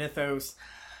convoluted with the mythos.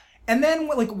 And then,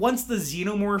 like, once the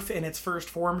xenomorph in its first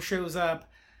form shows up,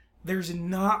 there's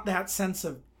not that sense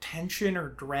of tension or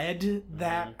dread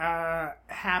that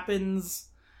happens.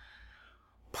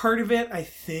 Part of it, I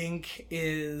think,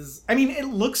 is... I mean, it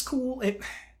looks cool.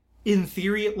 In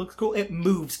theory, it looks cool. It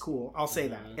moves cool. I'll say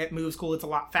that. It moves cool. It's a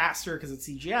lot faster because it's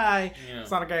CGI. Yeah.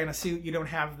 It's not a guy in a suit. You don't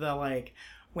have the, like...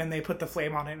 when they put the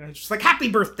flame on it and it's just like, happy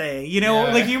birthday, you know?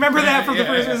 Yeah. Like, you remember that from the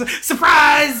first one?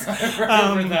 Surprise!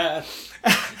 I remember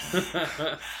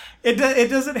that. It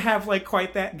doesn't have, like,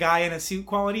 quite that guy in a suit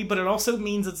quality, but it also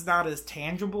means it's not as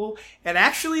tangible. It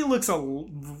actually looks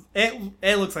it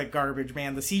looks like garbage,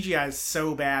 man. The CGI is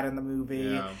so bad in the movie.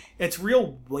 Yeah. It's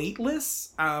real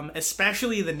weightless,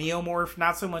 especially the neomorph.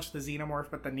 Not so much the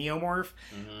xenomorph, but the neomorph,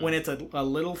 when it's a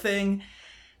little thing.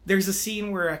 There's a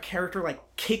scene where a character, like,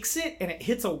 kicks it and it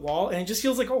hits a wall and it just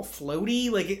feels like all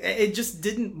floaty. Like, it just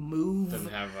didn't move.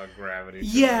 Doesn't have a gravity to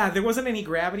it. There wasn't any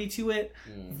gravity to it.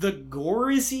 The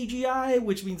gore is CGI,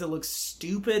 which means it looks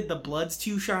stupid. The blood's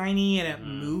too shiny and it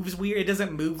moves weird. It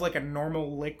doesn't move like a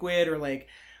normal liquid, or, like,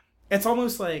 it's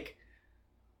almost like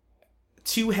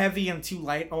too heavy and too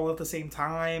light all at the same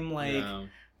time. Like,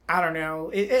 I don't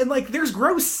know. And like, there's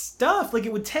gross stuff. Like,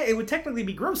 it would technically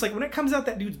be gross. Like, when it comes out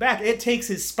that dude's back, it takes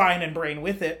his spine and brain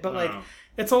with it. But like,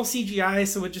 it's all CGI,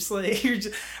 so it just like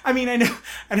I mean, I know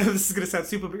this is gonna sound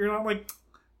stupid, but you're not like,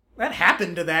 that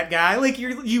happened to that guy. Like,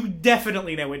 you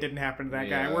definitely know it didn't happen to that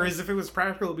guy. Whereas if it was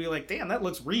practical, it'd be like, damn, that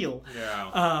looks real.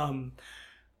 Yeah.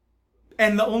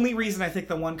 And the only reason I think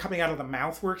the one coming out of the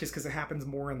mouth worked is because it happens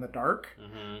more in the dark.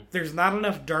 Mm-hmm. There's not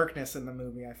enough darkness in the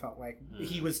movie, I felt like.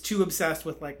 He was too obsessed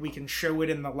with, like, we can show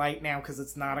it in the light now because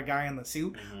it's not a guy in the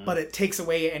suit. But it takes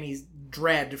away any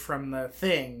dread from the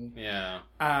thing. Yeah.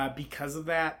 Because of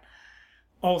that.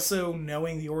 Also,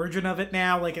 knowing the origin of it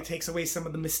now, like, it takes away some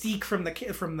of the mystique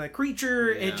from the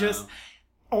creature. Yeah. It just...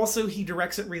 Also, he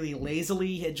directs it really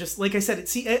lazily. It just, like I said,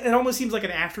 it almost seems like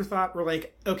an afterthought where,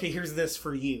 like, okay, here's this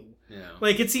for you. Yeah.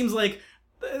 Like, it seems like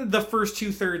the first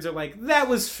 2/3 are like, that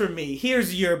was for me.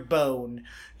 Here's your bone.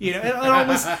 You know,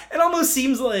 it almost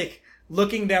seems like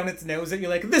looking down its nose at you,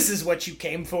 like, this is what you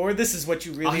came for. This is what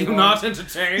you really want. Are you not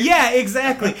entertained? Yeah,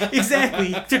 exactly.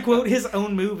 To quote his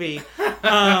own movie.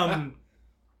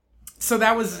 So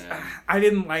that was... I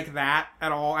didn't like that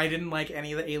at all. I didn't like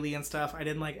any of the alien stuff. I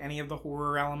didn't like any of the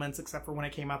horror elements except for when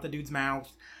it came out the dude's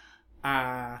mouth.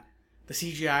 The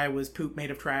CGI was poop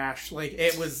made of trash. Like,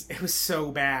 it was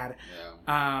so bad.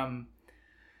 Yeah.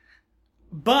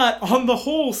 But on the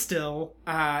whole, still,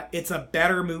 it's a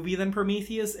better movie than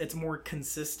Prometheus. It's more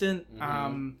consistent.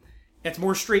 It's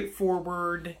more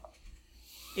straightforward.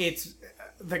 It's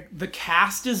the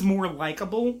cast is more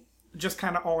likable, just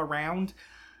kind of all around.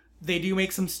 They do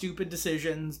make some stupid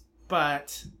decisions,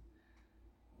 but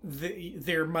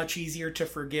they're much easier to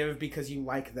forgive because you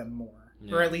like them more.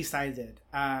 Yeah. Or at least I did.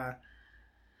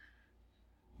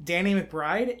 Danny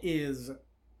McBride is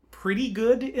pretty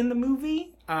good in the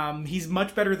movie. He's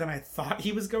much better than I thought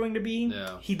he was going to be.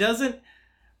 Yeah. He doesn't...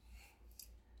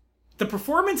 The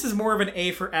performance is more of an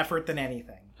A for effort than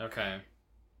anything. Okay.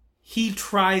 He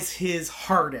tries his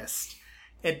hardest.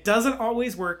 It doesn't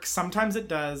always work. Sometimes it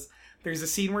does. There's a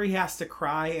scene where he has to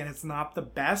cry, and it's not the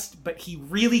best, but he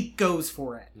really goes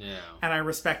for it. Yeah. And I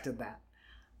respected that.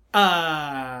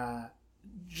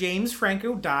 James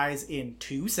Franco dies in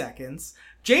 2 seconds.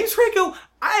 James Franco,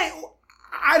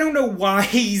 I don't know why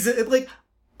he's... Like,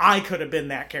 I could have been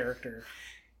that character.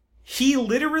 He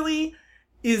literally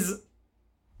is...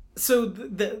 So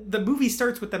the movie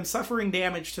starts with them suffering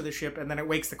damage to the ship, and then it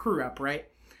wakes the crew up, right?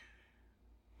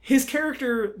 His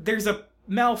character, there's a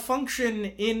malfunction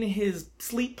in his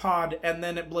sleep pod, and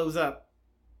then it blows up.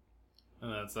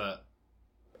 And that's it.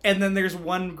 And then there's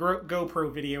one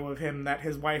GoPro video of him that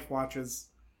his wife watches.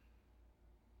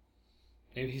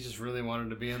 Maybe he just really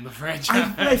wanted to be in the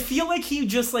franchise. I feel like he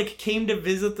just, like, came to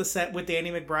visit the set with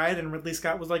Danny McBride, and Ridley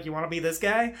Scott was like, you want to be this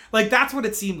guy? Like, that's what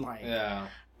it seemed like. Yeah.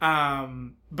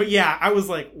 But yeah, I was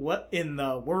like, what in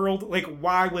the world? Like,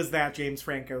 why was that James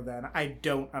Franco then? I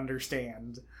don't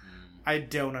understand. I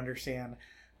don't understand.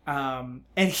 And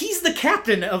he's the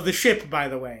captain of the ship, by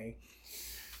the way.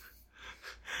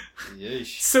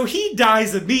 Yeesh. So he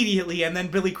dies immediately, and then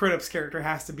Billy Crudup's character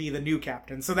has to be the new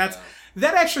captain. So that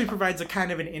actually provides a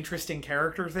kind of an interesting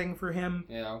character thing for him.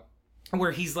 Yeah.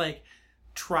 Where he's, like,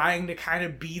 trying to kind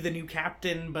of be the new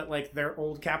captain, but, like, their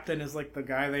old captain is, like, the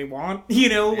guy they want, you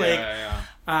know?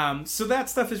 Like, so that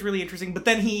stuff is really interesting. But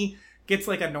then he gets,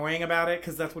 like, annoying about it,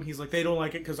 because that's when he's like, they don't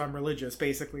like it because I'm religious,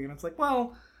 basically. And it's like,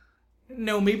 well,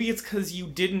 no, maybe it's because you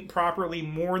didn't properly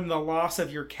mourn the loss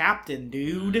of your captain,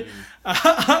 dude.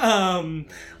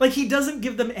 Like, he doesn't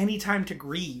give them any time to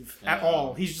grieve at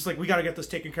all. He's just like, we gotta get this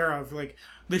taken care of. Like,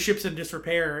 the ship's in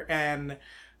disrepair, and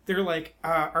they're like,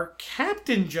 our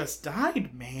captain just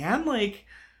died, man. Like,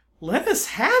 let us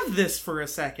have this for a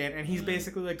second. And he's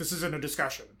basically like, this isn't a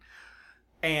discussion.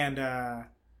 And,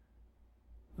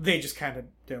 they just kind of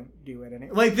don't do it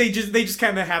anyway. Like, they just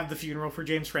kind of have the funeral for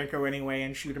James Franco anyway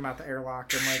and shoot him out the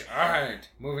airlock and, like... Alright,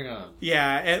 moving on.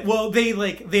 Yeah, well,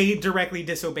 they directly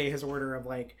disobey his order of,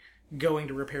 like, going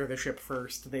to repair the ship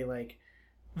first.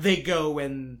 They go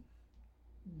and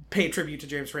pay tribute to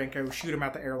James Franco, shoot him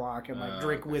out the airlock, and, like,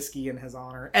 drink whiskey in his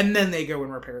honor. And then they go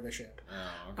and repair the ship.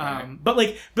 Oh, okay. But,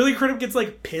 like, Billy Crudup gets,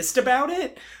 like, pissed about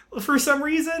it for some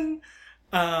reason.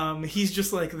 He's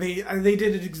just like, they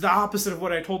did the opposite of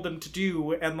what I told them to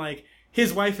do, and, like,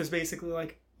 his wife is basically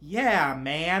like, yeah,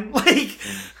 man, like,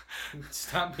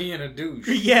 stop being a douche.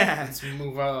 Yeah. Let's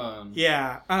move on.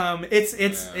 Yeah.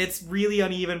 It's really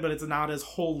uneven, but it's not as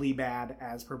wholly bad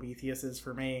as Prometheus is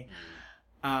for me.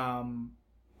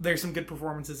 There's some good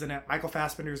performances in it. Michael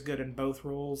Fassbender's good in both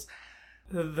roles.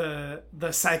 The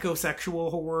psychosexual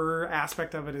horror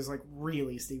aspect of it is, like,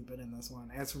 really stupid in this one.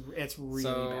 It's really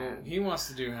bad. He wants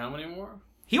to do how many more?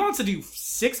 He wants to do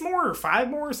 6 more or 5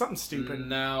 more or something stupid.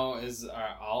 Now,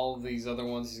 are all these other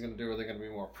ones he's going to do, are they going to be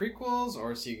more prequels,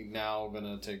 or is he now going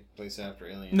to take place after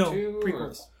Alien 2? No,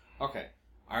 prequels. Okay.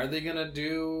 Are they going to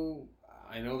do...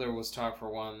 I know there was talk for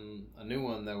a new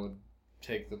one that would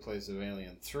take the place of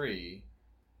Alien 3.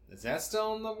 Is that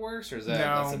still in the works, or is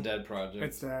that's a dead project?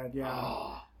 It's dead, yeah.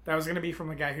 Oh. That was going to be from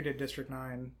the guy who did District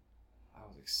 9. I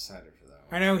was excited for that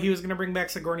I one. know, he was going to bring back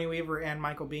Sigourney Weaver and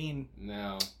Michael Biehn.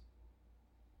 No.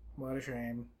 What a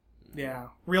shame. Yeah,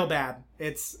 real bad.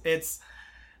 It's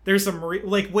there's some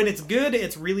when it's good,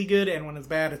 it's really good, and when it's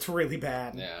bad, it's really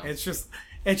bad. Yeah. It's just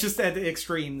at the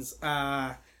extremes.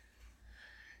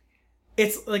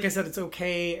 It's like I said, it's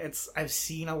okay. I've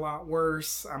seen a lot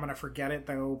worse. I'm gonna forget it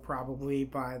though, probably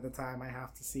by the time I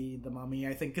have to see The Mummy.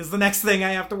 I think is the next thing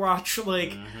I have to watch.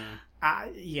 Like,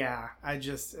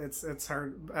 it's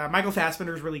hard. Michael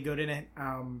Fassbender's really good in it.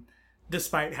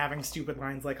 Despite having stupid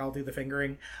lines like "I'll do the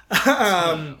fingering,"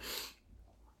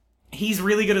 he's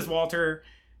really good as Walter.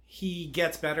 He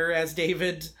gets better as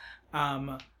David.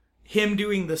 Him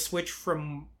doing the switch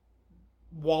from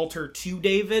Walter to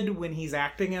David when he's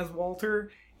acting as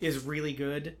Walter is really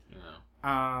good. Yeah.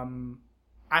 I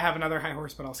have another high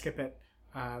horse, but I'll skip it.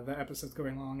 The episode's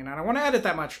going long, and I don't want to edit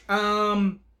that much.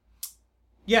 We're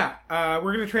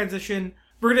gonna transition.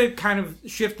 We're gonna kind of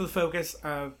shift the focus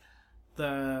of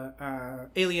the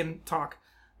alien talk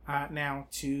now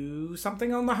to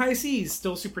something on the high seas.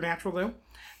 Still supernatural though.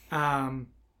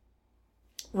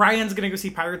 Ryan's gonna go see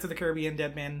Pirates of the Caribbean: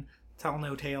 Dead Men Tell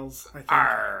No Tales. I think.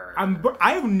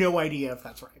 I have no idea if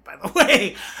that's right, by the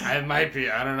way. It might be.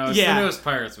 I don't know. It's the newest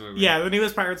Pirates movie. Yeah, the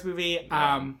newest Pirates movie.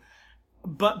 Yeah.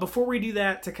 But before we do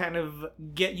that, to kind of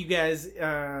get you guys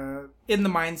in the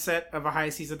mindset of a high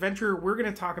seas adventure, we're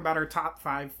going to talk about our top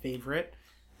 5 favorite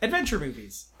adventure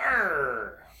movies.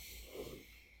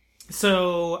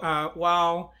 So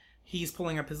while he's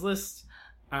pulling up his list,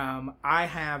 I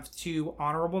have 2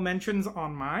 honorable mentions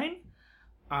on mine.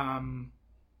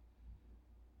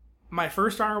 My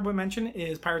first honorable mention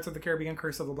is Pirates of the Caribbean: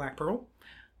 Curse of the Black Pearl.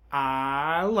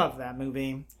 I love that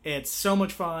movie. It's so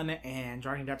much fun, and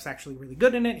Johnny Depp's actually really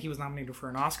good in it. He was nominated for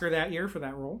an Oscar that year for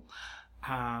that role.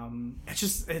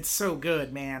 It's so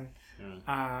good, man.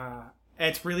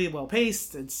 It's really well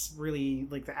paced. It's really,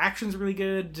 like, the action's really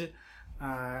good.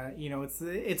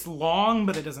 It's long,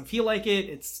 but it doesn't feel like it.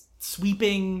 It's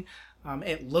sweeping.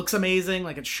 It looks amazing.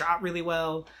 Like, it's shot really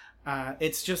well.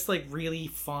 It's just, like, really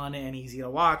fun and easy to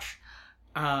watch.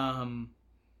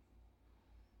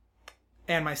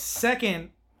 And my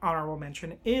second honorable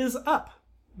mention is Up,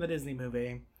 the Disney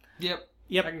movie. Yep.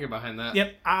 I can get behind that.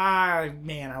 Yep. I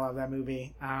love that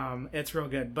movie. It's real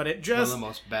good, but it just... One of the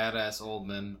most badass old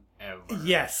men ever.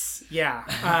 Yes.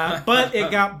 Yeah. But it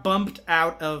got bumped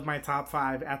out of my top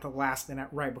 5 at the last minute,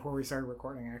 right before we started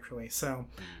recording, actually. So,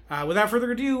 without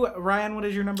further ado, Ryan, what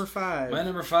is your number 5? My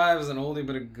number 5 is an oldie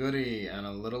but a goodie, and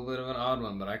a little bit of an odd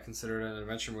one, but I consider it an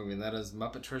adventure movie, and that is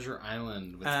Muppet Treasure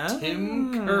Island with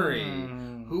Tim Curry,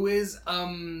 who is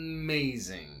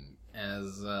amazing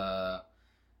as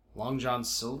Long John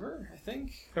Silver, I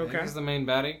think. Okay. I think he's the main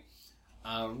baddie.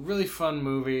 Really fun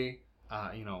movie.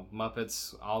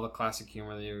 Muppets, all the classic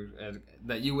humor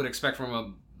that you would expect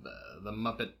from the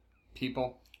Muppet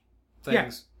people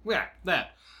things. Yeah,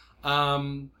 that.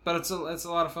 But it's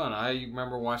a lot of fun. I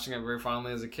remember watching it very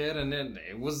fondly as a kid, and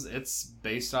it's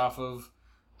based off of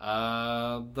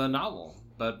the novel,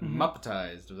 but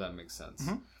Muppetized, if that makes sense.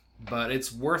 Mm-hmm. But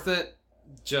it's worth it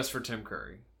just for Tim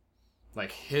Curry.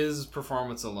 Like, his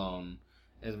performance alone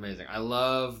is amazing. I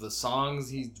love the songs.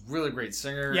 He's a really great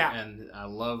singer. Yeah. And I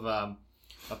love A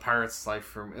Pirate's Life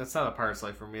for Me. It's not A Pirate's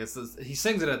Life for Me. He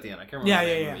sings it at the end. I can't remember.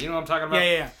 Yeah. You know what I'm talking about?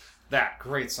 Yeah. That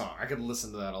great song. I could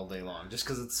listen to that all day long just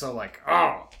because it's so like,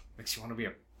 makes you want to be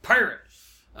a pirate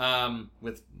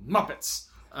with Muppets.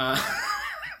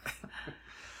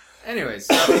 Anyways,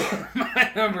 this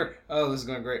is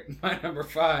going great. My number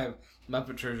 5,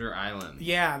 Muppet Treasure Island.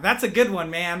 Yeah, that's a good one,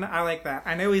 man. I like that.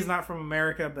 I know he's not from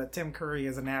America, but Tim Curry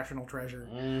is a national treasure.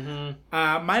 Mm-hmm.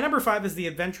 My number 5 is The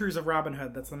Adventures of Robin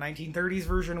Hood. That's the 1930s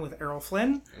version with Errol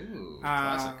Flynn. Ooh,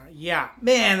 classic. Yeah,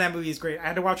 man, that movie is great. I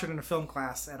had to watch it in a film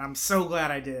class, and I'm so glad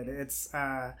I did. It's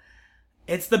the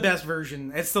best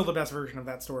version. It's still the best version of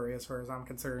that story, as far as I'm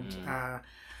concerned.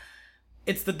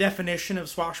 It's the definition of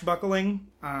swashbuckling.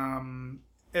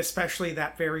 Especially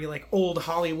that very, like, old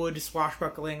Hollywood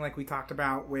swashbuckling, like we talked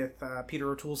about with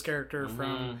Peter O'Toole's character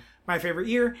from My Favorite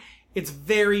Year. It's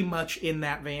very much in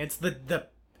that vein. It's the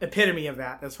epitome of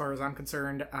that, as far as I'm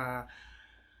concerned.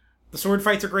 The sword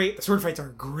fights are great.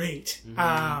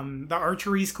 The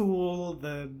archery's cool.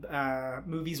 The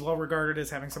movie's well regarded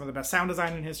as having some of the best sound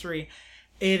design in history.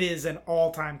 It is an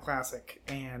all-time classic,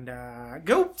 and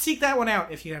go seek that one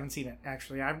out if you haven't seen it.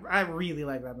 Actually, I really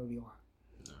like that movie a lot.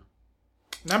 No.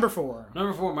 Number 4.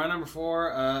 My number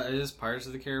 4 is Pirates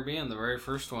of the Caribbean, the very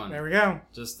first one. There we go.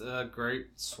 Just a great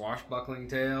swashbuckling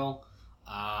tale.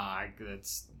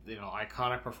 It's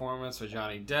iconic performance with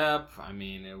Johnny Depp. I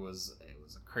mean, it was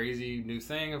a crazy new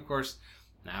thing. Of course,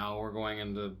 now we're going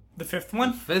into the 5th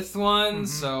one. Mm-hmm.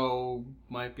 So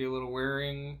might be a little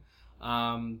wearing.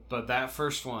 But that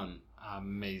first one,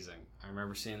 amazing. I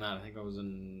remember seeing that. I think I was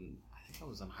in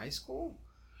high school.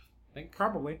 I think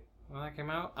probably when that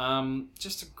came out.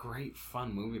 Just a great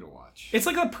fun movie to watch. It's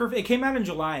like it came out in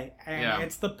July, and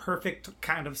it's the perfect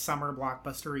kind of summer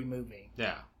blockbustery movie.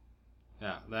 Yeah.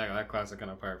 Yeah, that classic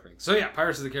kind of pirate thing. So yeah,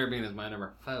 Pirates of the Caribbean is my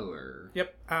number 4.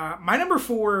 Yep. My number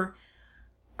 4,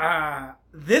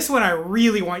 this one I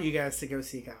really want you guys to go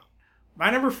seek out. My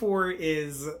number 4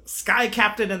 is Sky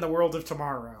Captain and the World of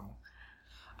Tomorrow.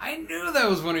 I knew that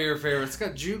was one of your favorites. It's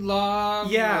got Jude Law.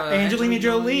 Yeah, Angelina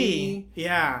Jolie.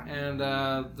 Yeah. And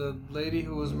the lady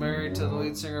who was married to the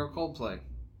lead singer of Coldplay.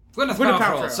 Gwyneth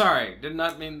Paltrow. Sorry, did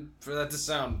not mean for that to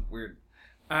sound weird.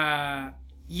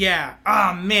 Yeah.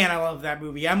 Oh, man, I love that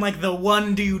movie. I'm like the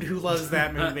one dude who loves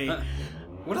that movie.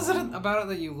 What is it about it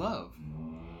that you love?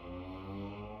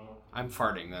 I'm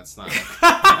farting. That's not...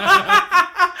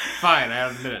 Fine, I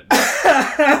admit it.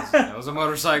 That was a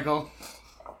motorcycle.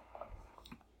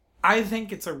 I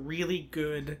think it's a really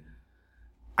good...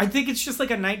 I think it's just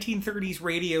like a 1930s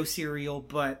radio serial,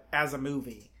 but as a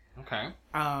movie. Okay.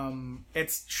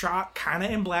 It's shot kind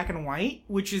of in black and white,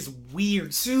 which is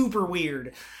weird. Super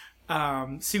weird.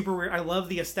 Super weird. I love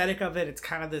the aesthetic of it. It's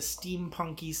kind of this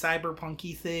steampunky,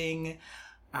 cyberpunky thing.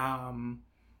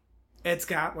 It's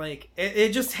got like... It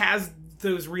just has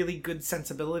those really good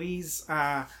sensibilities.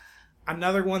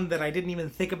 Another one that I didn't even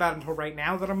think about until right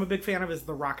now that I'm a big fan of is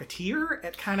The Rocketeer.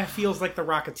 It kind of feels like The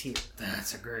Rocketeer.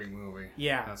 That's a great movie.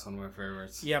 Yeah. That's one of my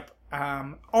favorites. Yep.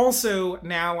 Also,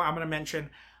 now I'm going to mention...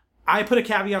 I put a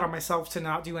caveat on myself to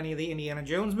not do any of the Indiana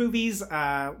Jones movies.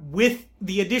 With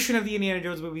the addition of the Indiana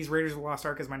Jones movies, Raiders of the Lost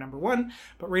Ark is my number 1.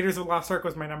 But Raiders of the Lost Ark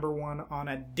was my number 1 on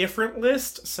a different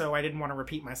list, so I didn't want to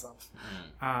repeat myself.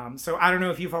 So I don't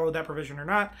know if you followed that provision or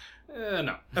not.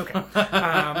 No.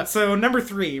 Okay. So number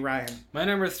 3, Ryan. My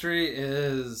number 3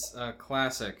 is a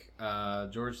classic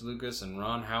George Lucas and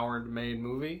Ron Howard made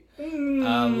movie.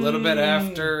 A little bit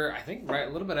after, a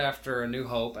little bit after A New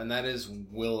Hope, and that is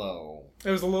Willow. It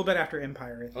was a little bit after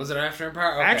Empire. I think. Was it after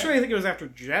Empire? Okay. Actually, I think it was after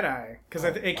Jedi because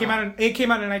it came out in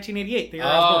 1988. The year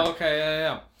I was born.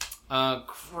 Okay, yeah.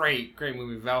 Great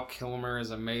movie. Val Kilmer is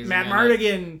amazing. Mad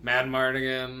Mardigan.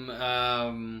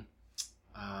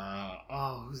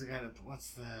 Who's the guy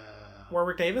what's the...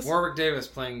 Warwick Davis? Warwick Davis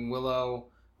playing Willow.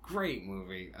 Great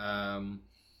movie.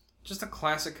 Just a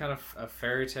classic kind of a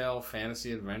fairy tale,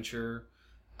 fantasy adventure.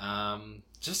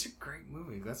 Just a great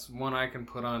movie. That's one I can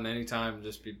put on anytime.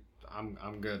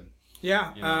 I'm good.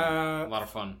 Yeah. A lot of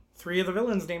fun. 3 of the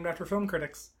villains named after film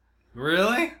critics.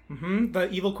 Really? Mm-hmm. The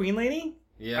evil queen lady.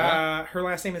 Yeah. Her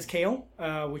last name is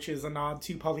Kael, which is a nod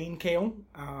to Pauline Kael,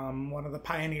 one of the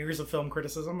pioneers of film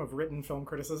criticism, of written film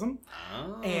criticism.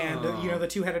 Oh. And, the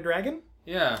two-headed dragon?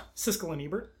 Yeah. Siskel and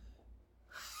Ebert.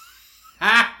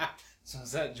 So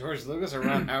is that George Lucas or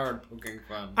Ron Howard poking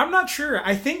fun? I'm not sure.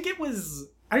 I don't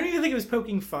even think it was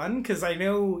poking fun, because I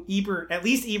know at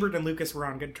least Ebert and Lucas were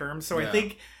on good terms, so yeah.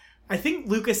 I think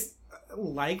Lucas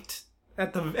liked,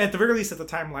 at the very least at the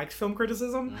time, liked film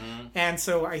criticism, and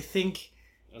so I think...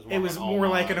 It was more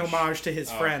like an homage to his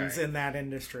friends in that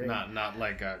industry. Not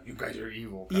like you guys are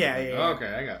evil. Yeah. Okay,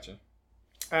 I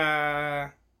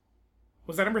gotcha.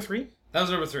 Was that number 3? That was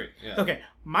number 3. Yeah. Okay,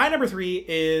 my number 3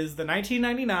 is the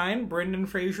 1999 Brendan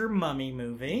Fraser Mummy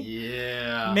movie.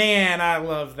 Yeah. Man, I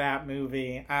love that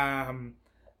movie.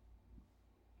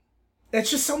 It's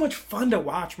just so much fun to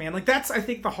watch, man. Like, that's, I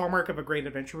think, the hallmark of a great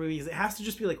adventure movie, is it has to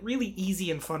just be, like, really easy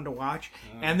and fun to watch.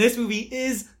 And this movie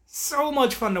is so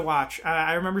much fun to watch.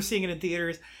 I remember seeing it in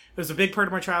theaters. It was a big part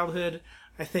of my childhood.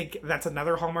 I think that's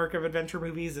another hallmark of adventure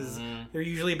movies, is they're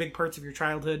usually big parts of your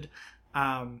childhood.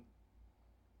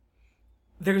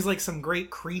 There's, like, some great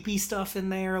creepy stuff in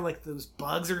there. Like, those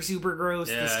bugs are super gross.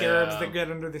 The scarabs that get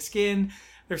under the skin.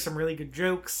 There's some really good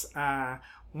jokes.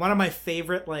 One of my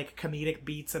favorite, like, comedic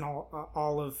beats in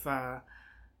all of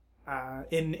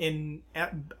in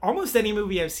almost any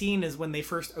movie I've seen is when they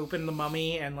first open the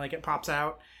mummy and, like, it pops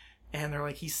out and they're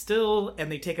like, he's still, and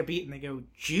they take a beat and they go,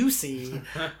 juicy.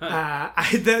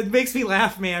 That makes me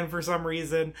laugh, man, for some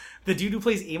reason. The dude who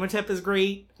plays Imhotep is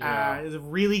great. Is a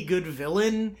really good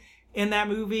villain in that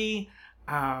movie.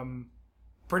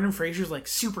 Brendan Fraser's, like,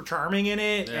 super charming in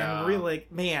it, and really,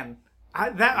 like, man, I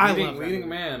love that leading movie.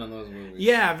 man on those movies.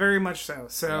 Yeah, very much so.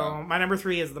 So Yeah. my number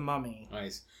 3 is The Mummy.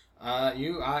 Nice.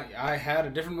 I had a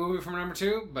different movie for number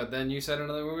 2, but then you said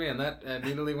another movie, and that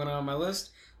immediately went on my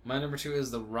list. My number 2 is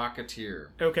The Rocketeer.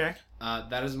 Okay.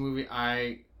 That is a movie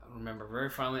I remember very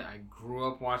fondly. I grew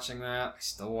up watching that. I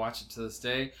still watch it to this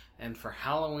day. And for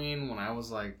Halloween, when I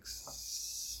was like,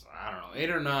 I don't know, 8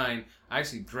 or 9, I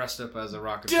actually dressed up as a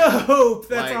Rocketeer. Dope!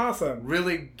 That's Like, awesome.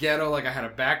 Really ghetto. Like, I had a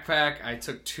backpack. I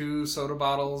took 2 soda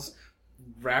bottles,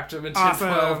 wrapped them in Awesome.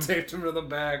 tinfoil, taped them to the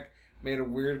back, made a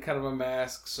weird kind of a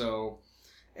mask. So,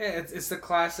 yeah, it's the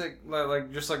classic,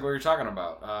 like just like what you're talking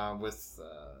about with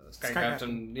Sky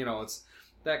Captain. You know, it's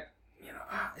that, you know,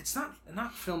 it's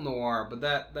not film noir, but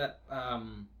that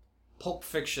Pulp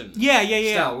Fiction. Yeah.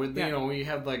 Style, with, Yeah. you know, we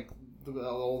had like the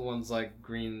old ones like the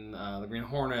Green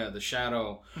Hornet, the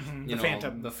Shadow, The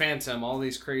Phantom. the Phantom, all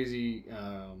these crazy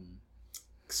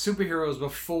superheroes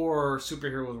before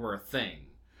superheroes were a thing.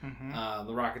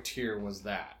 The Rocketeer was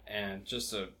that, and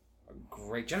just a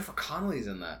great Jennifer Connelly's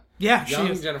in that. Yeah, Young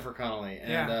she is. Jennifer Connelly,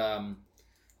 and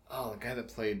the guy that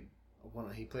played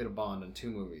he played a Bond in 2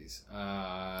 movies.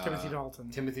 Timothy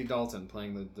Dalton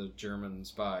playing the German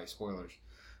spy. Spoilers.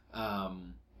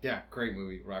 Yeah, great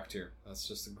movie, Rocketeer. That's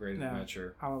just a great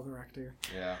adventure. I love The Rocketeer.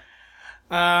 Yeah.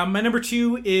 My number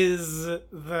 2 is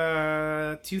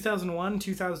the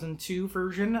 2001-2002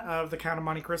 version of The Count of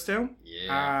Monte Cristo.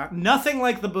 Yeah. Nothing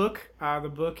like the book.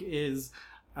 The book is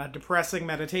a depressing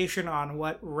meditation on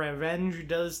what revenge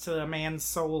does to a man's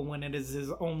soul when it is his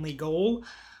only goal.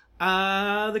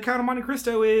 The Count of Monte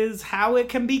Cristo is how it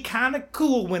can be kind of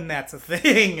cool when that's a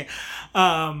thing.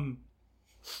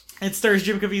 It stars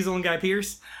Jim Caviezel and Guy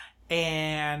Pearce,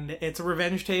 and it's a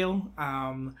revenge tale.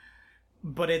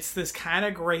 But it's this kind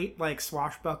of great, like,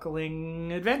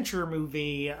 swashbuckling adventure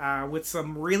movie with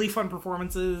some really fun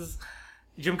performances.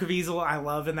 Jim Caviezel, I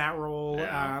love in that role.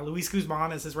 Yeah. Luis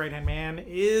Guzman as his right-hand man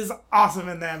is awesome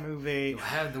in that movie. You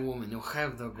have the woman, you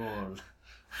have the gold.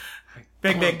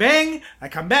 Bang, bang, bang. I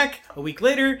come back a week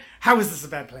later. How is this a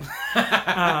bad plan?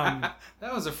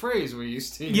 That was a phrase we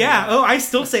used to use. Yeah. Oh, I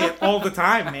still say it all the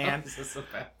time, man. Is this a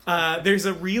bad plan? There's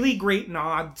a really great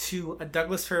nod to a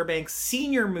Douglas Fairbanks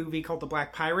senior movie called The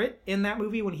Black Pirate in that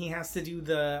movie when he has to do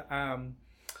the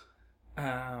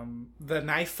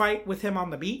knife fight with him on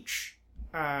the beach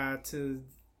to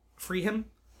free him.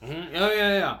 Mm-hmm. Oh,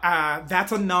 yeah.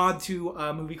 That's a nod to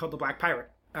a movie called The Black Pirate.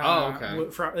 Okay.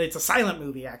 It's a silent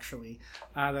movie, actually,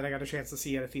 that I got a chance to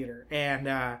see at a theater.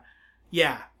 And,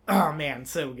 yeah. Oh, man,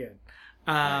 so good.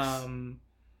 Nice.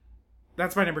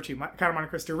 That's my number 2. Count of Monte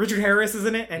Cristo. Richard Harris is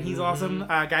in it, and he's awesome.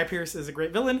 Guy Pearce is a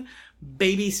great villain.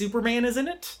 Baby Superman is in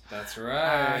it. That's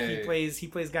right. He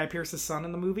plays Guy Pearce's son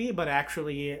in the movie, but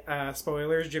actually,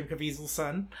 spoilers, Jim Caviezel's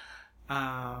son.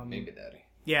 Maybe Daddy.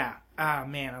 Yeah.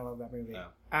 Man, I love that movie.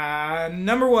 Yeah.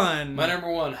 Number 1. My number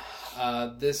 1.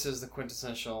 This is the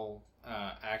quintessential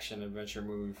action adventure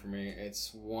movie for me.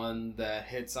 It's one that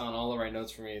hits on all the right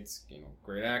notes for me. It's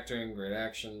great acting, great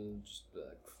action, just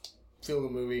feel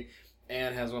good movie,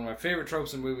 and has one of my favorite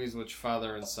tropes in movies, which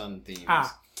father and son themes.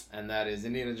 And that is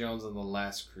Indiana Jones and the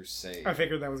Last Crusade. I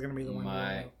figured that was going to be the one.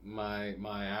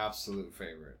 My absolute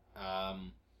favorite.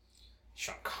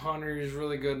 Sean Connery is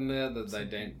really good in it.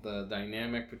 The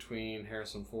dynamic between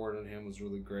Harrison Ford and him was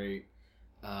really great.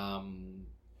 No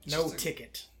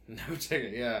ticket. No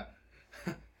ticket, yeah.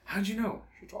 How'd you know?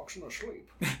 She talks in her sleep.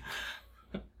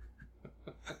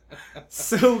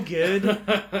 So good.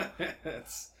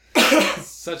 It's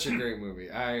such a great movie.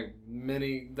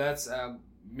 That's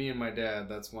me and my dad.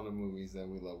 That's one of the movies that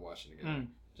we love watching together.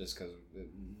 Just because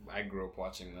I grew up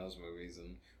watching those movies,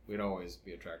 and we'd always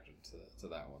be attracted to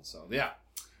that one. So yeah,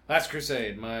 Last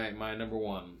Crusade, my number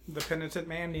 1. The penitent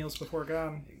man kneels before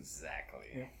God. Exactly.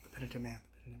 Yeah, the penitent man.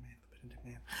 The penitent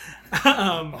man. The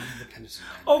penitent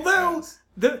man. Although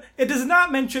it does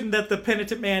not mention that the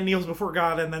penitent man kneels before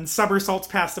God and then somersaults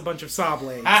past a bunch of saw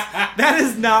blades. That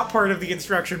is not part of the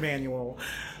instruction manual.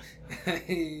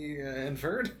 He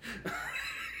inferred.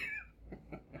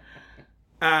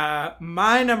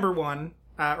 My number 1.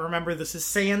 Remember, this is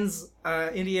sans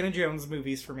Indiana Jones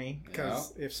movies for me,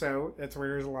 because if so, it's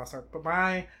Raiders of the Lost Ark. But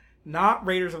my not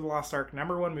Raiders of the Lost Ark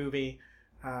number 1 movie,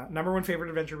 number 1 favorite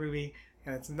adventure movie,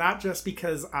 and it's not just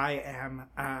because I am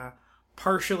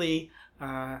partially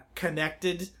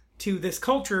connected to this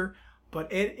culture,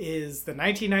 but it is the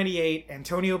 1998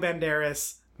 Antonio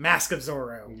Banderas Mask of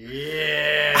Zorro.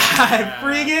 Yeah! I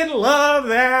friggin' love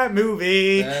that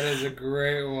movie. That is a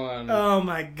great one. Oh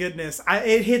my goodness.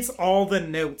 It hits all the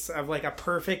notes of like a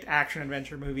perfect action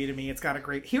adventure movie to me. It's got a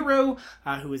great hero,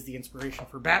 who is the inspiration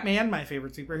for Batman, my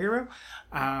favorite superhero.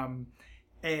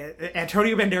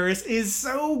 Antonio Banderas is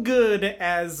so good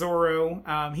as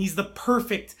Zorro. He's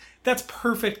that's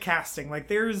perfect casting. Like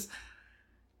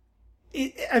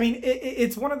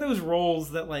it's one of those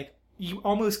roles that like you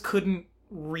almost couldn't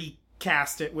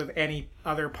recast it with any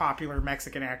other popular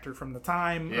Mexican actor from the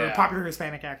time, or popular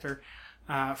Hispanic actor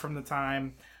from the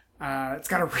time. It's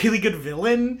got a really good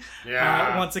villain.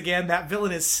 Yeah. Once again, that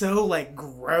villain is so like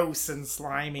gross and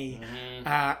slimy.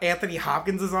 Mm-hmm. Anthony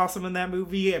Hopkins is awesome in that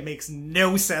movie. It makes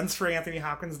no sense for Anthony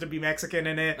Hopkins to be Mexican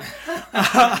in it.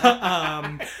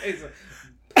 He's an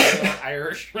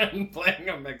Irishman playing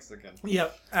a Mexican.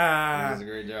 Yep. He does a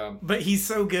great job. But he's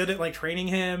so good at like training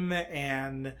him,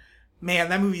 and man,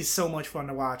 that movie is so much fun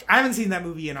to watch. I haven't seen that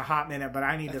movie in a hot minute, but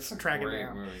I need to track it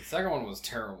down. Movie. The second one was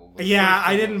terrible. Yeah,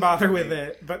 I didn't bother with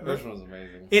it, but the first one was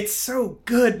amazing. It's so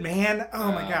good, man.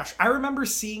 Oh my gosh. I remember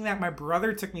seeing that. My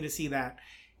brother took me to see that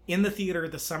in the theater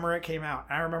the summer it came out.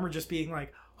 And I remember just being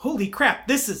like, holy crap,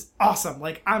 this is awesome.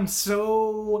 Like, I'm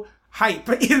so hype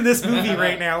in this movie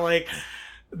right now. Like,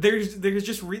 there's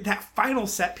just that final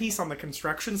set piece on the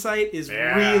construction site is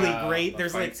really great.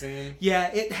 There's like scene.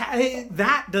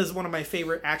 That does one of my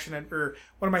favorite action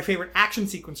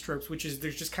sequence tropes, which is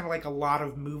there's just kind of like a lot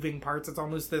of moving parts. It's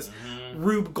almost this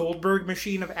Rube Goldberg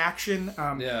machine of action.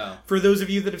 For those of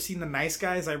you that have seen The Nice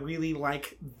Guys, I really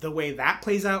like the way that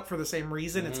plays out for the same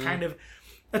reason. It's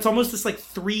almost this like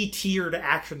 3-tiered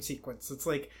action sequence. It's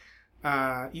like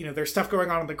there's stuff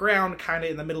going on the ground, kind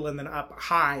of in the middle, and then up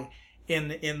high in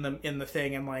the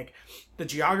thing, and like the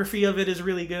geography of it is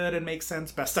really good and makes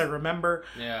sense, best I remember.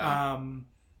 Antonio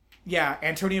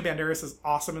Banderas is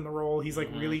awesome in the role. He's like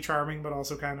really charming but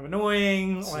also kind of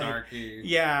annoying, snarky.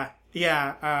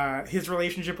 His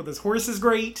relationship with his horse is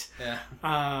great.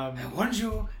 I want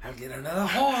you, I'll get another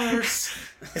horse.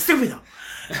 Estúpido.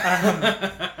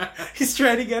 He's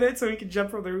trying to get it so he can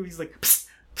jump from the roof. He's like, psst,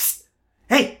 psst,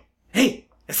 hey,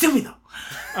 estúpido.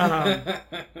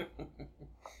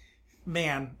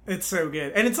 Man, it's so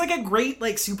good. And it's like a great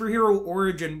like superhero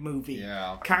origin movie.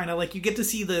 Yeah. Kind of like you get to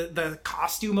see the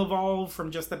costume evolve from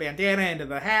just the bandana into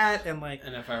the hat, and like...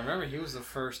 And if I remember, he was the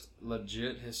first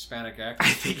legit Hispanic actor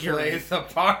to play the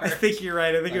part. I think you're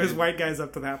right. I think it was white guys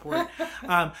up to that point.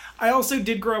 I also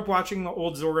did grow up watching the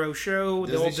old Zorro show.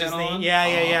 Disney the old Channel Disney. One?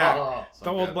 Yeah. So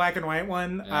the old good. black and white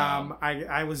one. Yeah.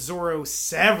 I was Zorro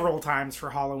several times for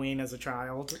Halloween as a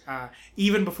child.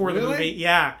 Even before the Really? movie.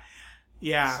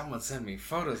 Yeah. Someone send me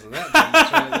photos of that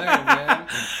right there,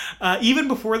 man. Even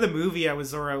before the movie, I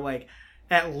was Zorro like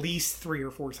at least 3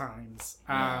 or 4 times.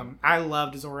 I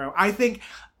loved Zorro. I think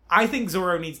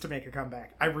Zorro needs to make a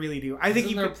comeback. I really do. I think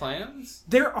Isn't there plans?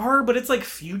 There are, but it's like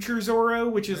future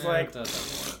Zorro, which is It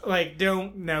doesn't work. like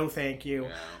no, thank you.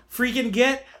 Yeah. Freaking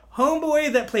get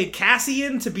homeboy that played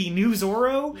Cassian to be new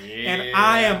Zorro, and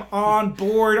I am on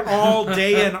board all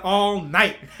day and all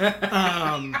night.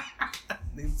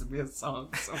 Needs to be a song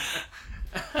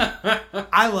somewhere.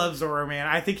 I love Zorro, man.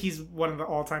 I think he's one of the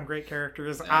all-time great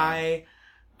characters. Yeah.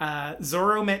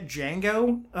 Zorro met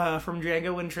Django from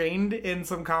Django Unchained in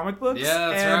some comic books. Yeah,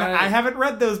 that's and right. I haven't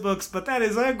read those books, but that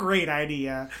is a great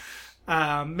idea.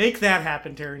 Make that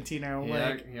happen, Tarantino.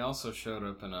 Yeah, he also showed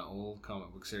up in an old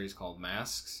comic book series called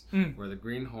Masks, where the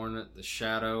Green Hornet, the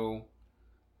Shadow,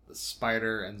 the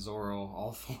Spider, and Zorro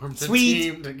all formed a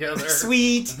team together.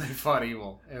 Sweet. And they fought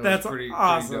evil. That's was pretty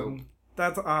awesome. dope.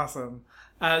 That's awesome.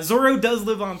 Zorro does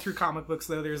live on through comic books,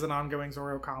 though. There's an ongoing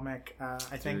Zorro comic,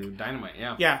 I think. Through Dynamite,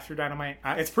 yeah. Yeah, through Dynamite.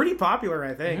 It's pretty popular,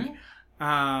 I think.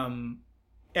 Mm-hmm.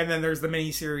 And then there's the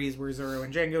miniseries where Zorro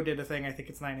and Django did a thing. I think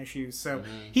it's 9 issues. So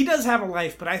he does have a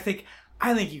life, but I think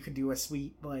you could do a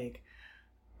sweet like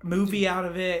movie out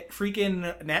of it.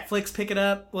 Freaking Netflix pick it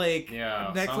up. Like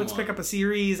Netflix pick up a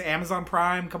series. Amazon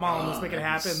Prime. Come on, let's make it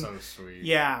happen. So sweet.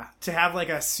 Yeah, to have like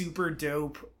a super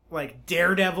dope like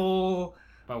Daredevil.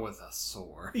 But with a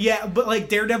sword. Yeah, but like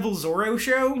Daredevil Zorro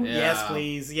show? Yeah. Yes,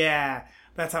 please. Yeah.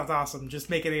 That sounds awesome. Just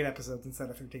make it 8 episodes instead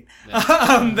of 13.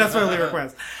 Yeah. That's my only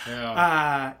request.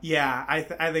 Yeah. I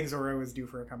think Zorro is due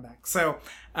for a comeback. So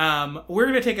we're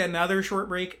going to take another short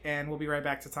break, and we'll be right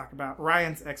back to talk about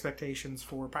Ryan's expectations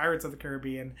for Pirates of the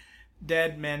Caribbean,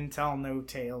 Dead Men Tell No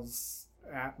Tales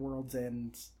at World's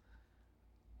End.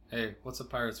 Hey, what's a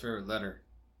pirate's favorite letter?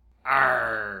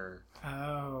 R.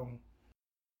 Oh.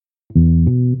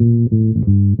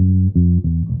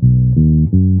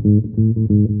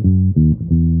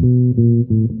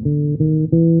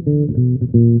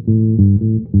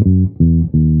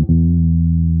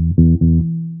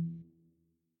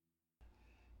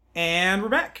 And we're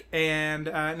back. And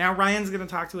now Ryan's going to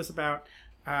talk to us about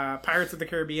Pirates of the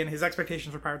Caribbean. His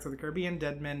expectations for Pirates of the Caribbean: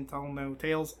 Dead Men Tell No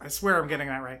Tales. I swear I'm getting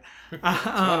that right.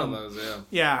 One of those,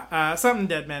 yeah. Yeah, something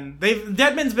Dead Men.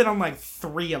 Dead Men's been on like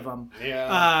 3 of them.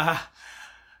 Yeah.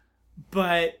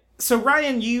 But so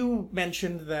Ryan, you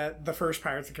mentioned that the first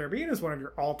Pirates of the Caribbean is one of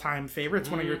your all-time favorites,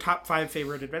 one of your top 5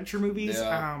 favorite adventure movies.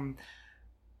 Yeah.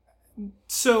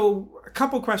 So a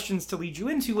couple questions to lead you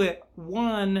into it.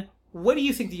 One, what do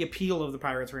you think the appeal of the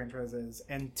Pirates franchise is?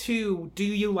 And 2, do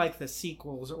you like the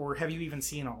sequels, or have you even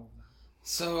seen all of them?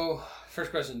 So,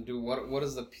 first question: what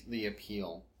is the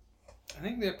appeal? I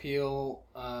think the appeal,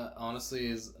 honestly,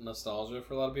 is nostalgia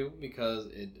for a lot of people because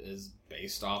it is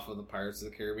based off of the Pirates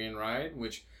of the Caribbean ride,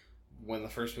 which, when the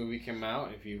first movie came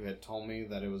out, if you had told me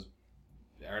that it was,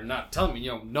 or not telling me,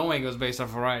 knowing it was based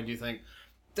off a ride, you think,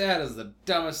 that is the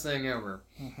dumbest thing ever.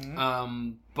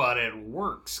 Mm-hmm. But it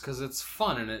works because it's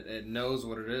fun and it knows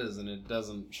what it is and it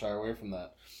doesn't shy away from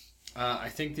that. I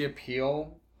think the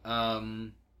appeal,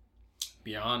 beyond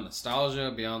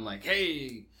nostalgia, beyond like,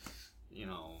 hey,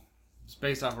 it's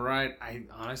based off a ride,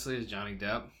 honestly is Johnny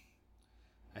Depp.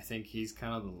 I think he's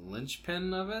kind of the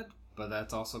linchpin of it, but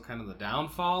that's also kind of the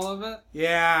downfall of it.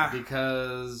 Yeah.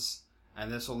 Because, and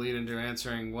this will lead into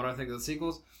answering what I think of the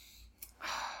sequels.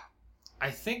 I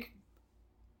think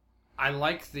I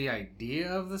like the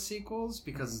idea of the sequels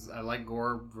because I like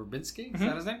Gore Verbinski. Is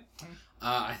that his name?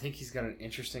 I think he's got an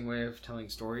interesting way of telling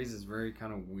stories. It's very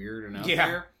kind of weird and out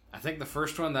there. I think the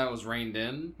first one that was reined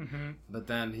in, but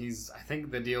then I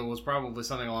think the deal was probably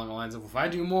something along the lines of, if I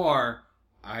do more,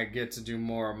 I get to do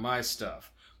more of my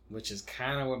stuff, which is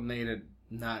kind of what made it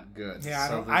not good.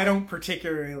 Yeah, I don't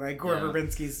particularly like Gore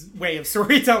Verbinski's way of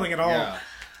storytelling at all. Yeah,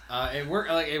 it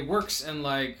works in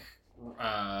like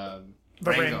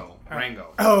Rango.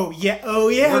 Oh yeah,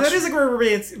 that is a Gore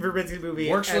Verbinski movie.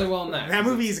 Works really well in that. That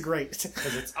movie is great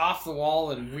because it's off the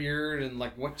wall and weird and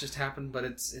like what just happened, but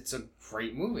it's a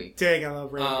great movie. Dang, I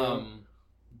love Rango.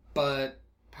 But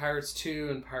Pirates 2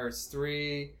 and Pirates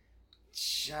 3,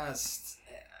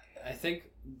 I think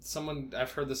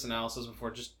I've heard this analysis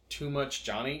before. Just too much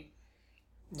Johnny,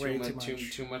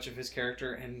 too much of his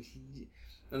character, and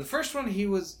the first one, he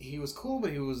was cool,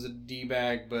 but he was a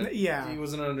D-bag, but he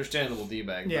was an understandable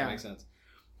D-bag, if that makes sense.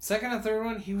 Second and third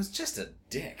one, he was just a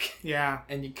dick. Yeah.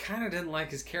 And you kind of didn't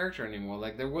like his character anymore.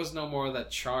 Like, there was no more of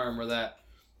that charm or that...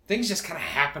 Things just kind of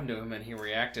happened to him and he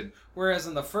reacted. Whereas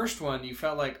in the first one, you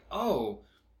felt like, oh,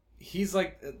 he's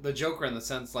like the Joker in the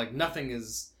sense, like,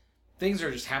 things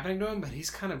are just happening to him, but he's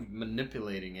kind of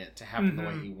manipulating it to happen the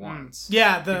way he wants.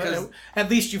 Yeah, at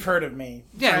least you've heard of me.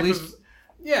 Yeah, at least...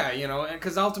 Yeah,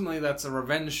 because ultimately that's a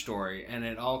revenge story, and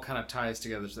it all kind of ties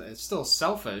together. It's still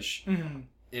selfish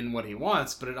in what he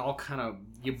wants, but it all kind of...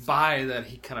 You buy that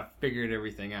he kind of figured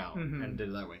everything out and did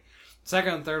it that way.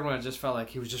 Second and third one, it just felt like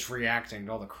he was just reacting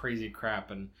to all the crazy crap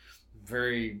and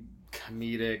very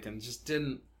comedic and just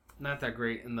not that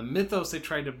great. And the mythos they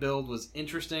tried to build was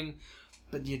interesting,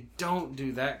 but you don't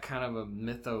do that kind of a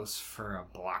mythos for a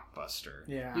blockbuster.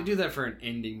 Yeah. You do that for an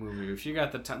indie movie. If you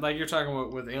got the time, like you're talking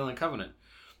about with Alien Covenant.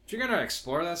 If you're going to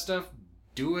explore that stuff,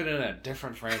 do it in a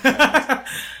different franchise.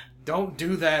 Don't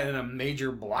do that in a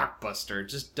major blockbuster. It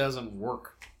just doesn't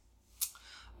work.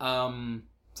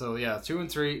 So yeah, 2 and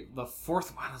 3. The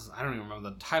fourth one, I don't even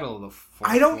remember the title of the fourth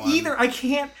one. I don't either. I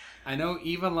can't. I know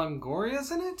Eva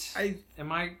Longoria's in it.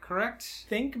 Am I correct?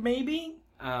 Think maybe.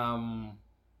 I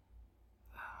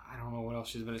don't know what else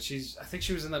she's been in. I think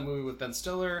she was in that movie with Ben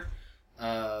Stiller.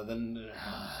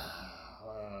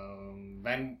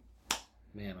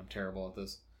 Man, I'm terrible at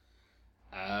this.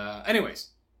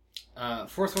 Anyways,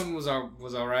 fourth one was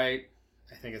all right.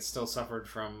 I think it still suffered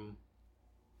from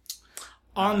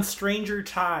On Stranger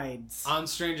Tides. On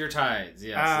Stranger Tides,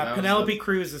 yes. Penelope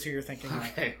Cruz is who you're thinking of.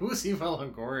 Okay, who's Eva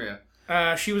Longoria?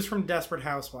 She was from Desperate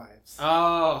Housewives.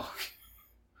 Oh,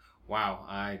 wow.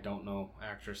 I don't know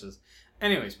actresses.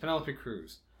 Anyways, Penelope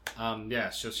Cruz.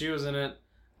 So she was in it.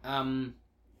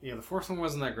 The fourth one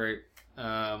wasn't that great.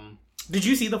 Did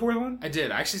you see the fourth one? I did.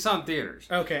 I actually saw it in theaters.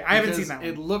 Okay, I haven't seen that one.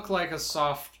 It looked like a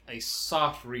soft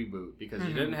reboot because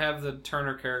you didn't have the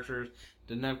Turner characters,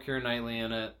 didn't have Keira Knightley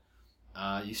in it.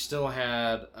 You still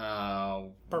had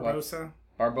Barbosa.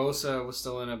 Barbosa was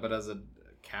still in it, but as a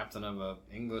captain of a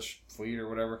English fleet or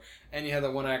whatever. And you had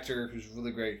that one actor who's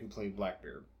really great who played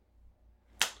Blackbeard.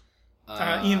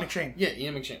 Ian McShane. Yeah,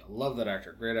 Ian McShane. Love that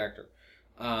actor. Great actor.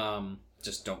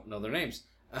 Just don't know their names.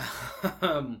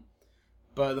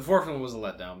 But the fourth one was a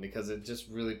letdown because it just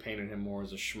really painted him more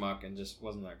as a schmuck and just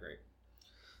wasn't that great.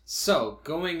 So,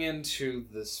 going into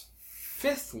this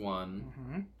fifth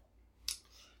one,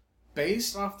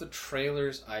 based off the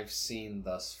trailers I've seen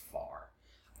thus far,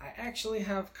 I actually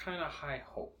have kind of high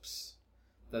hopes.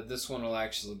 that this one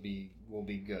will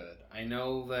be good. I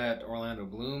know that Orlando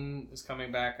Bloom is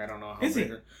coming back. I don't know how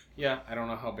big. Yeah, I don't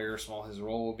know how big or small his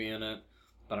role will be in it,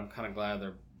 but I'm kind of glad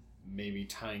they're maybe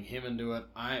tying him into it.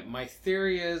 My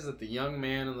theory is that the young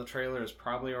man in the trailer is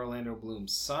probably Orlando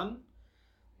Bloom's son,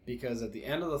 because at the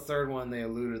end of the third one they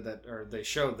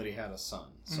showed that he had a son.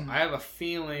 So I have a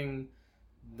feeling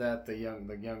that the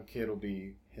young kid will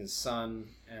be his son,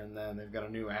 and then they've got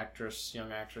a young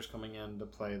actress coming in to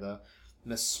play the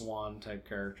Miss Swan type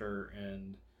character,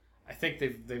 and I think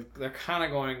they're kind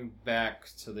of going back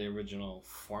to the original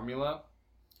formula,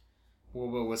 but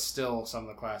with still some of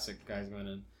the classic guys going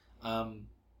in.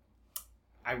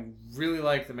 I really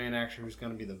like the main actor who's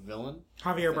going to be the villain,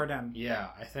 Javier Bardem. Yeah,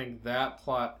 I think that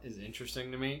plot is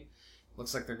interesting to me.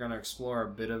 Looks like they're going to explore a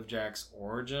bit of Jack's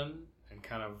origin and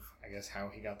kind of, I guess, how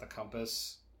he got the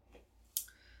compass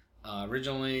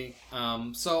originally.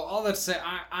 So all that to say,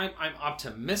 I'm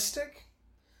optimistic.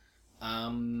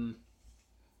 Because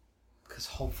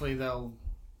hopefully they'll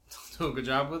do a good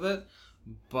job with it.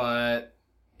 But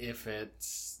if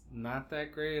it's not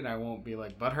that great, I won't be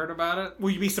like butthurt about it.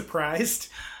 Will you be surprised?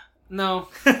 No.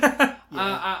 Yeah.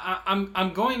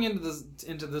 I'm going into this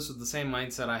with the same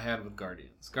mindset I had with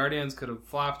Guardians. Guardians could have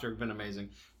flopped or been amazing.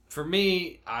 For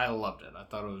me, I loved it. I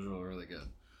thought it was really, really good.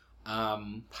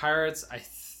 Pirates,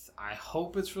 I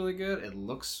hope it's really good. It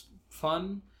looks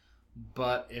fun,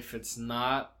 but if it's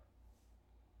not,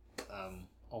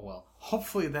 oh well.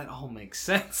 Hopefully that all makes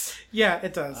sense. Yeah,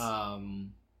 it does.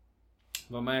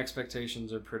 But my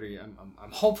expectations are pretty. I'm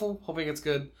hopeful, hoping it's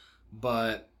good,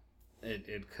 but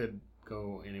it could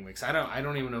go anyway. Cause I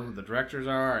don't even know who the directors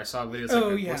are. I saw videos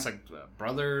like it looks like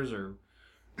brothers or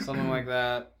something like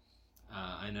that.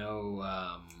 I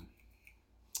know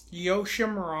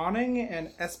Joachim Ronning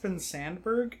and Espen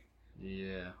Sandberg.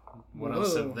 Yeah. What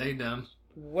else have they done?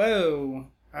 Whoa.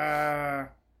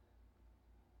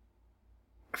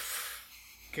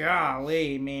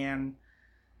 Golly, man.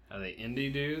 Are they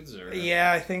indie dudes or?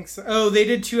 Yeah, I think so. Oh, they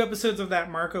did 2 episodes of that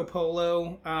Marco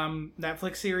Polo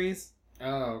Netflix series.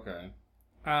 Oh, okay.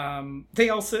 They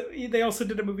also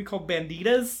did a movie called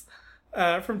Banditas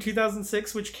from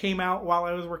 2006, which came out while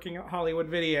I was working at Hollywood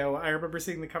Video. I remember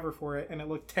seeing the cover for it, and it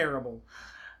looked terrible.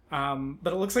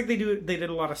 But it looks like they did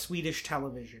a lot of Swedish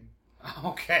television.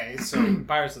 Okay, so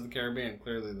Pirates of the Caribbean,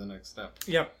 clearly the next step.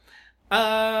 Yep.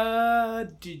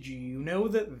 Did you know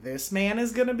that this man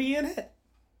is gonna be in it?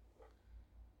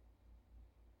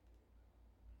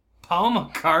 Paul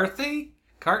McCartney?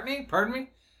 Pardon me?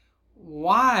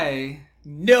 Why?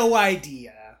 No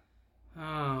idea.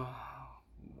 Oh,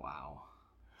 wow.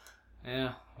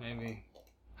 Yeah, maybe.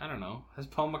 I don't know. Has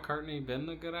Paul McCartney been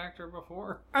a good actor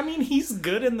before? I mean, he's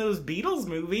good in those Beatles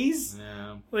movies.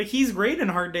 Yeah. Like, he's great in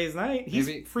Hard Day's Night. He's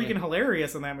Maybe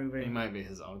hilarious in that movie. He might be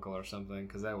his uncle or something,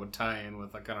 because that would tie in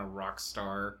with a kind of rock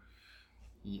star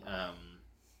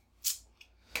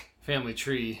family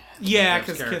tree. Yeah,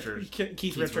 because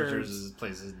Keith Richards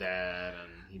plays his dad,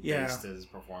 and he based his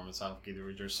performance off Keith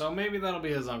Richards. So maybe that'll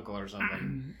be his uncle or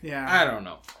something. Yeah. I don't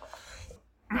know.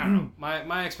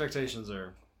 My expectations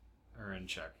are in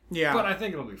check. Yeah. But I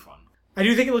think it'll be fun. I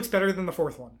do think it looks better than the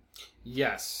 4th one.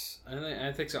 Yes.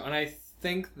 I think so. And I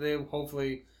think they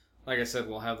hopefully, like I said,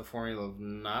 will have the formula of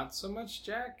not so much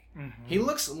Jack. Mm-hmm. He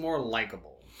looks more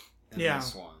likable in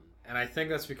this one. And I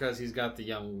think that's because he's got the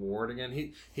young Ward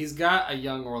again. He's got a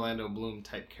young Orlando Bloom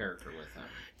type character with him.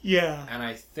 Yeah. And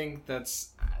I think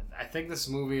this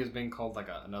movie is being called like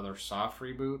another soft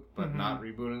reboot, but not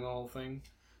rebooting the whole thing.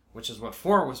 Which is what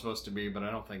 4 was supposed to be, but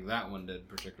I don't think that one did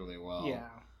particularly well. Yeah.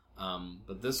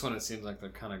 But this one, it seems like they're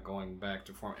kind of going back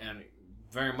to form, and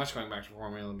very much going back to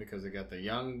formula, because they got the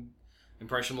young,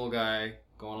 impressionable guy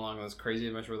going along on this crazy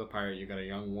adventure with a pirate. You got a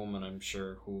young woman, I'm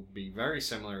sure, who will be very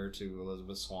similar to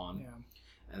Elizabeth Swann. Yeah.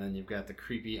 And then you've got the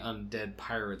creepy undead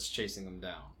pirates chasing them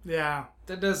down. Yeah.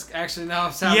 That does actually now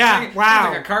sound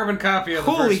like a carbon copy of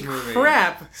the first movie. Holy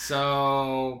crap!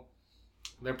 So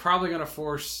they're probably going to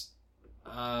Force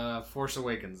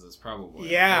Awakens this, probably.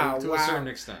 Yeah, to a certain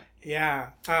extent. Yeah.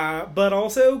 But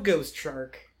also Ghost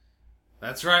Shark.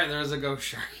 That's right, there's a Ghost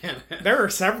Shark in it. There are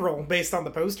several based on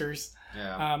the posters.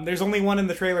 Yeah. There's only one in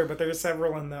the trailer, but there's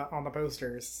several on the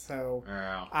posters. So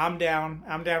I'm down.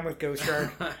 I'm down with Ghost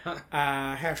Shark.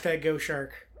 Hashtag Ghost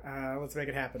Shark. Let's make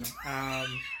it happen.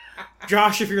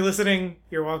 Josh, if you're listening,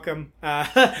 you're welcome.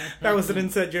 That was an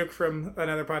inside joke from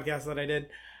another podcast that I did.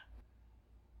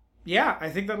 Yeah, I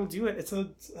think that'll do it. This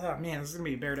is going to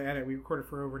be a bear to edit. We recorded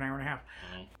for over an hour and a half.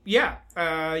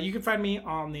 Yeah, you can find me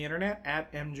on the internet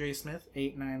at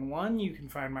mjsmith891. You can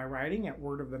find my writing at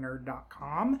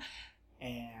wordofthenerd.com.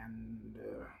 And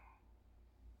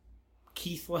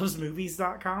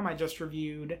KeithLovesMovies.com. I just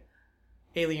reviewed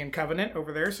Alien Covenant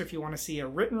over there, so if you want to see a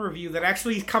written review that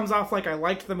actually comes off like I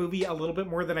liked the movie a little bit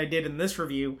more than I did in this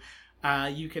review,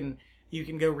 you can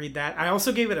go read that. I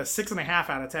also gave it a 6.5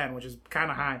 out of 10, which is kind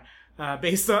of high,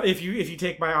 based on if you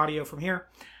take my audio from here.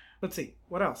 Let's see,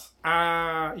 what else?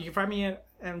 You can find me at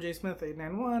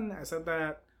MJSmith891. I said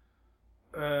that.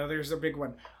 There's a big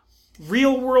one.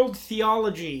 Real World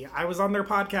Theology. I was on their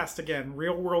podcast again.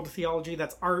 Real World Theology.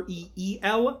 That's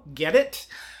REEL. Get it?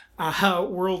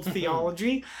 World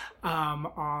Theology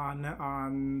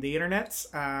on the internets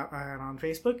and on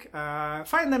Facebook.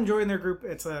 Find them, join their group.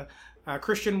 It's a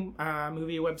Christian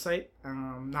movie website.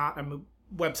 Not a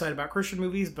website about Christian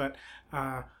movies, but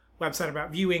website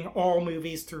about viewing all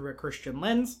movies through a Christian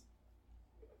lens.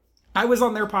 I was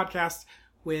on their podcast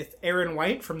with Aaron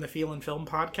White from the Feel and Film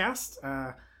podcast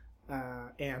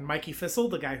and Mikey Fissel,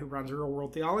 the guy who runs Real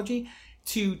World Theology,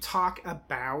 to talk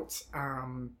about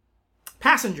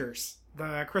Passengers,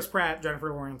 the Chris Pratt,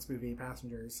 Jennifer Lawrence movie,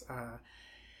 Passengers.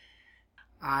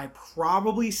 I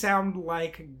probably sound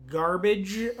like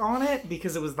garbage on it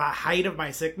because it was the height of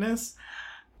my sickness.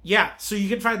 Yeah, so you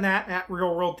can find that at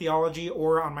Real World Theology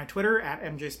or on my Twitter at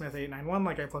MJSmith891,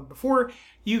 like I plugged before.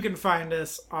 You can find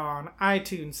us on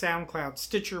iTunes, SoundCloud,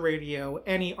 Stitcher Radio,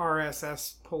 any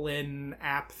RSS pull-in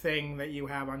app thing that you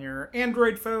have on your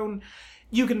Android phone.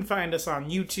 You can find us on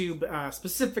YouTube,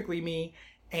 specifically me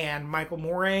and Michael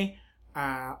Moray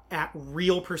at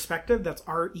Real Perspective. That's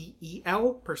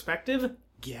REEL Perspective.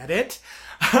 Get it?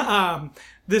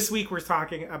 This week we're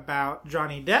talking about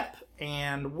Johnny Depp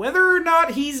and whether or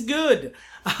not he's good.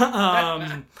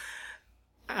 I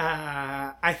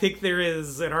think there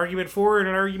is an argument for and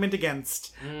an argument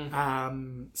against.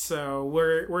 So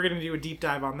we're going to do a deep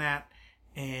dive on that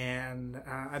and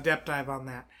a depth dive on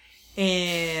that.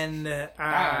 And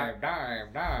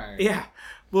dive. Yeah.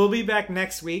 We'll be back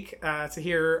next week to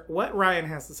hear what Ryan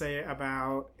has to say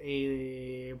about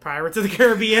a Pirates of the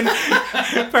Caribbean,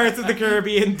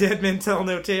 Dead Men Tell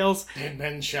No Tales. Dead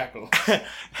Men Shackle.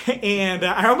 And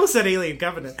I almost said Alien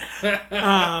Covenant.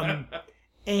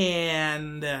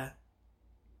 And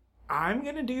I'm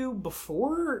going to do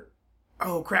before...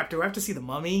 Oh, crap. Do I have to see The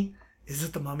Mummy? Is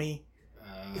it The Mummy?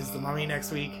 Is The Mummy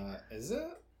next week? Is it?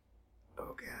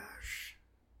 Oh, gosh.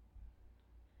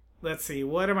 Let's see.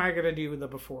 What am I going to do the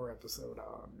before episode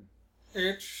on?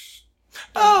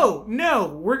 Oh,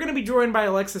 no. We're going to be joined by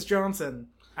Alexis Johnson.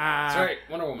 That's right.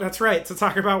 Wonder Woman. That's right. To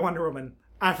talk about Wonder Woman.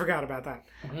 I forgot about that.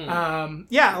 Mm-hmm.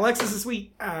 Yeah, Alexis is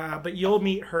sweet. But you'll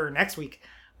meet her next week.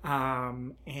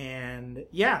 And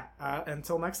yeah,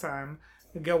 until next time,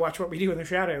 go watch What We Do in the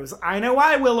Shadows. I know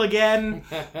I will again.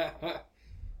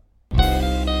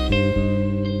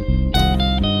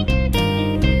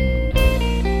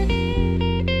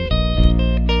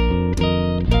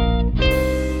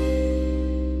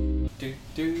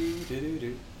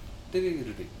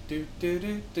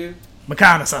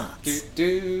 Reconnaissance.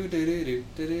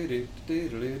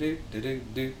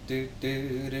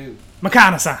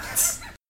 Reconnaissance.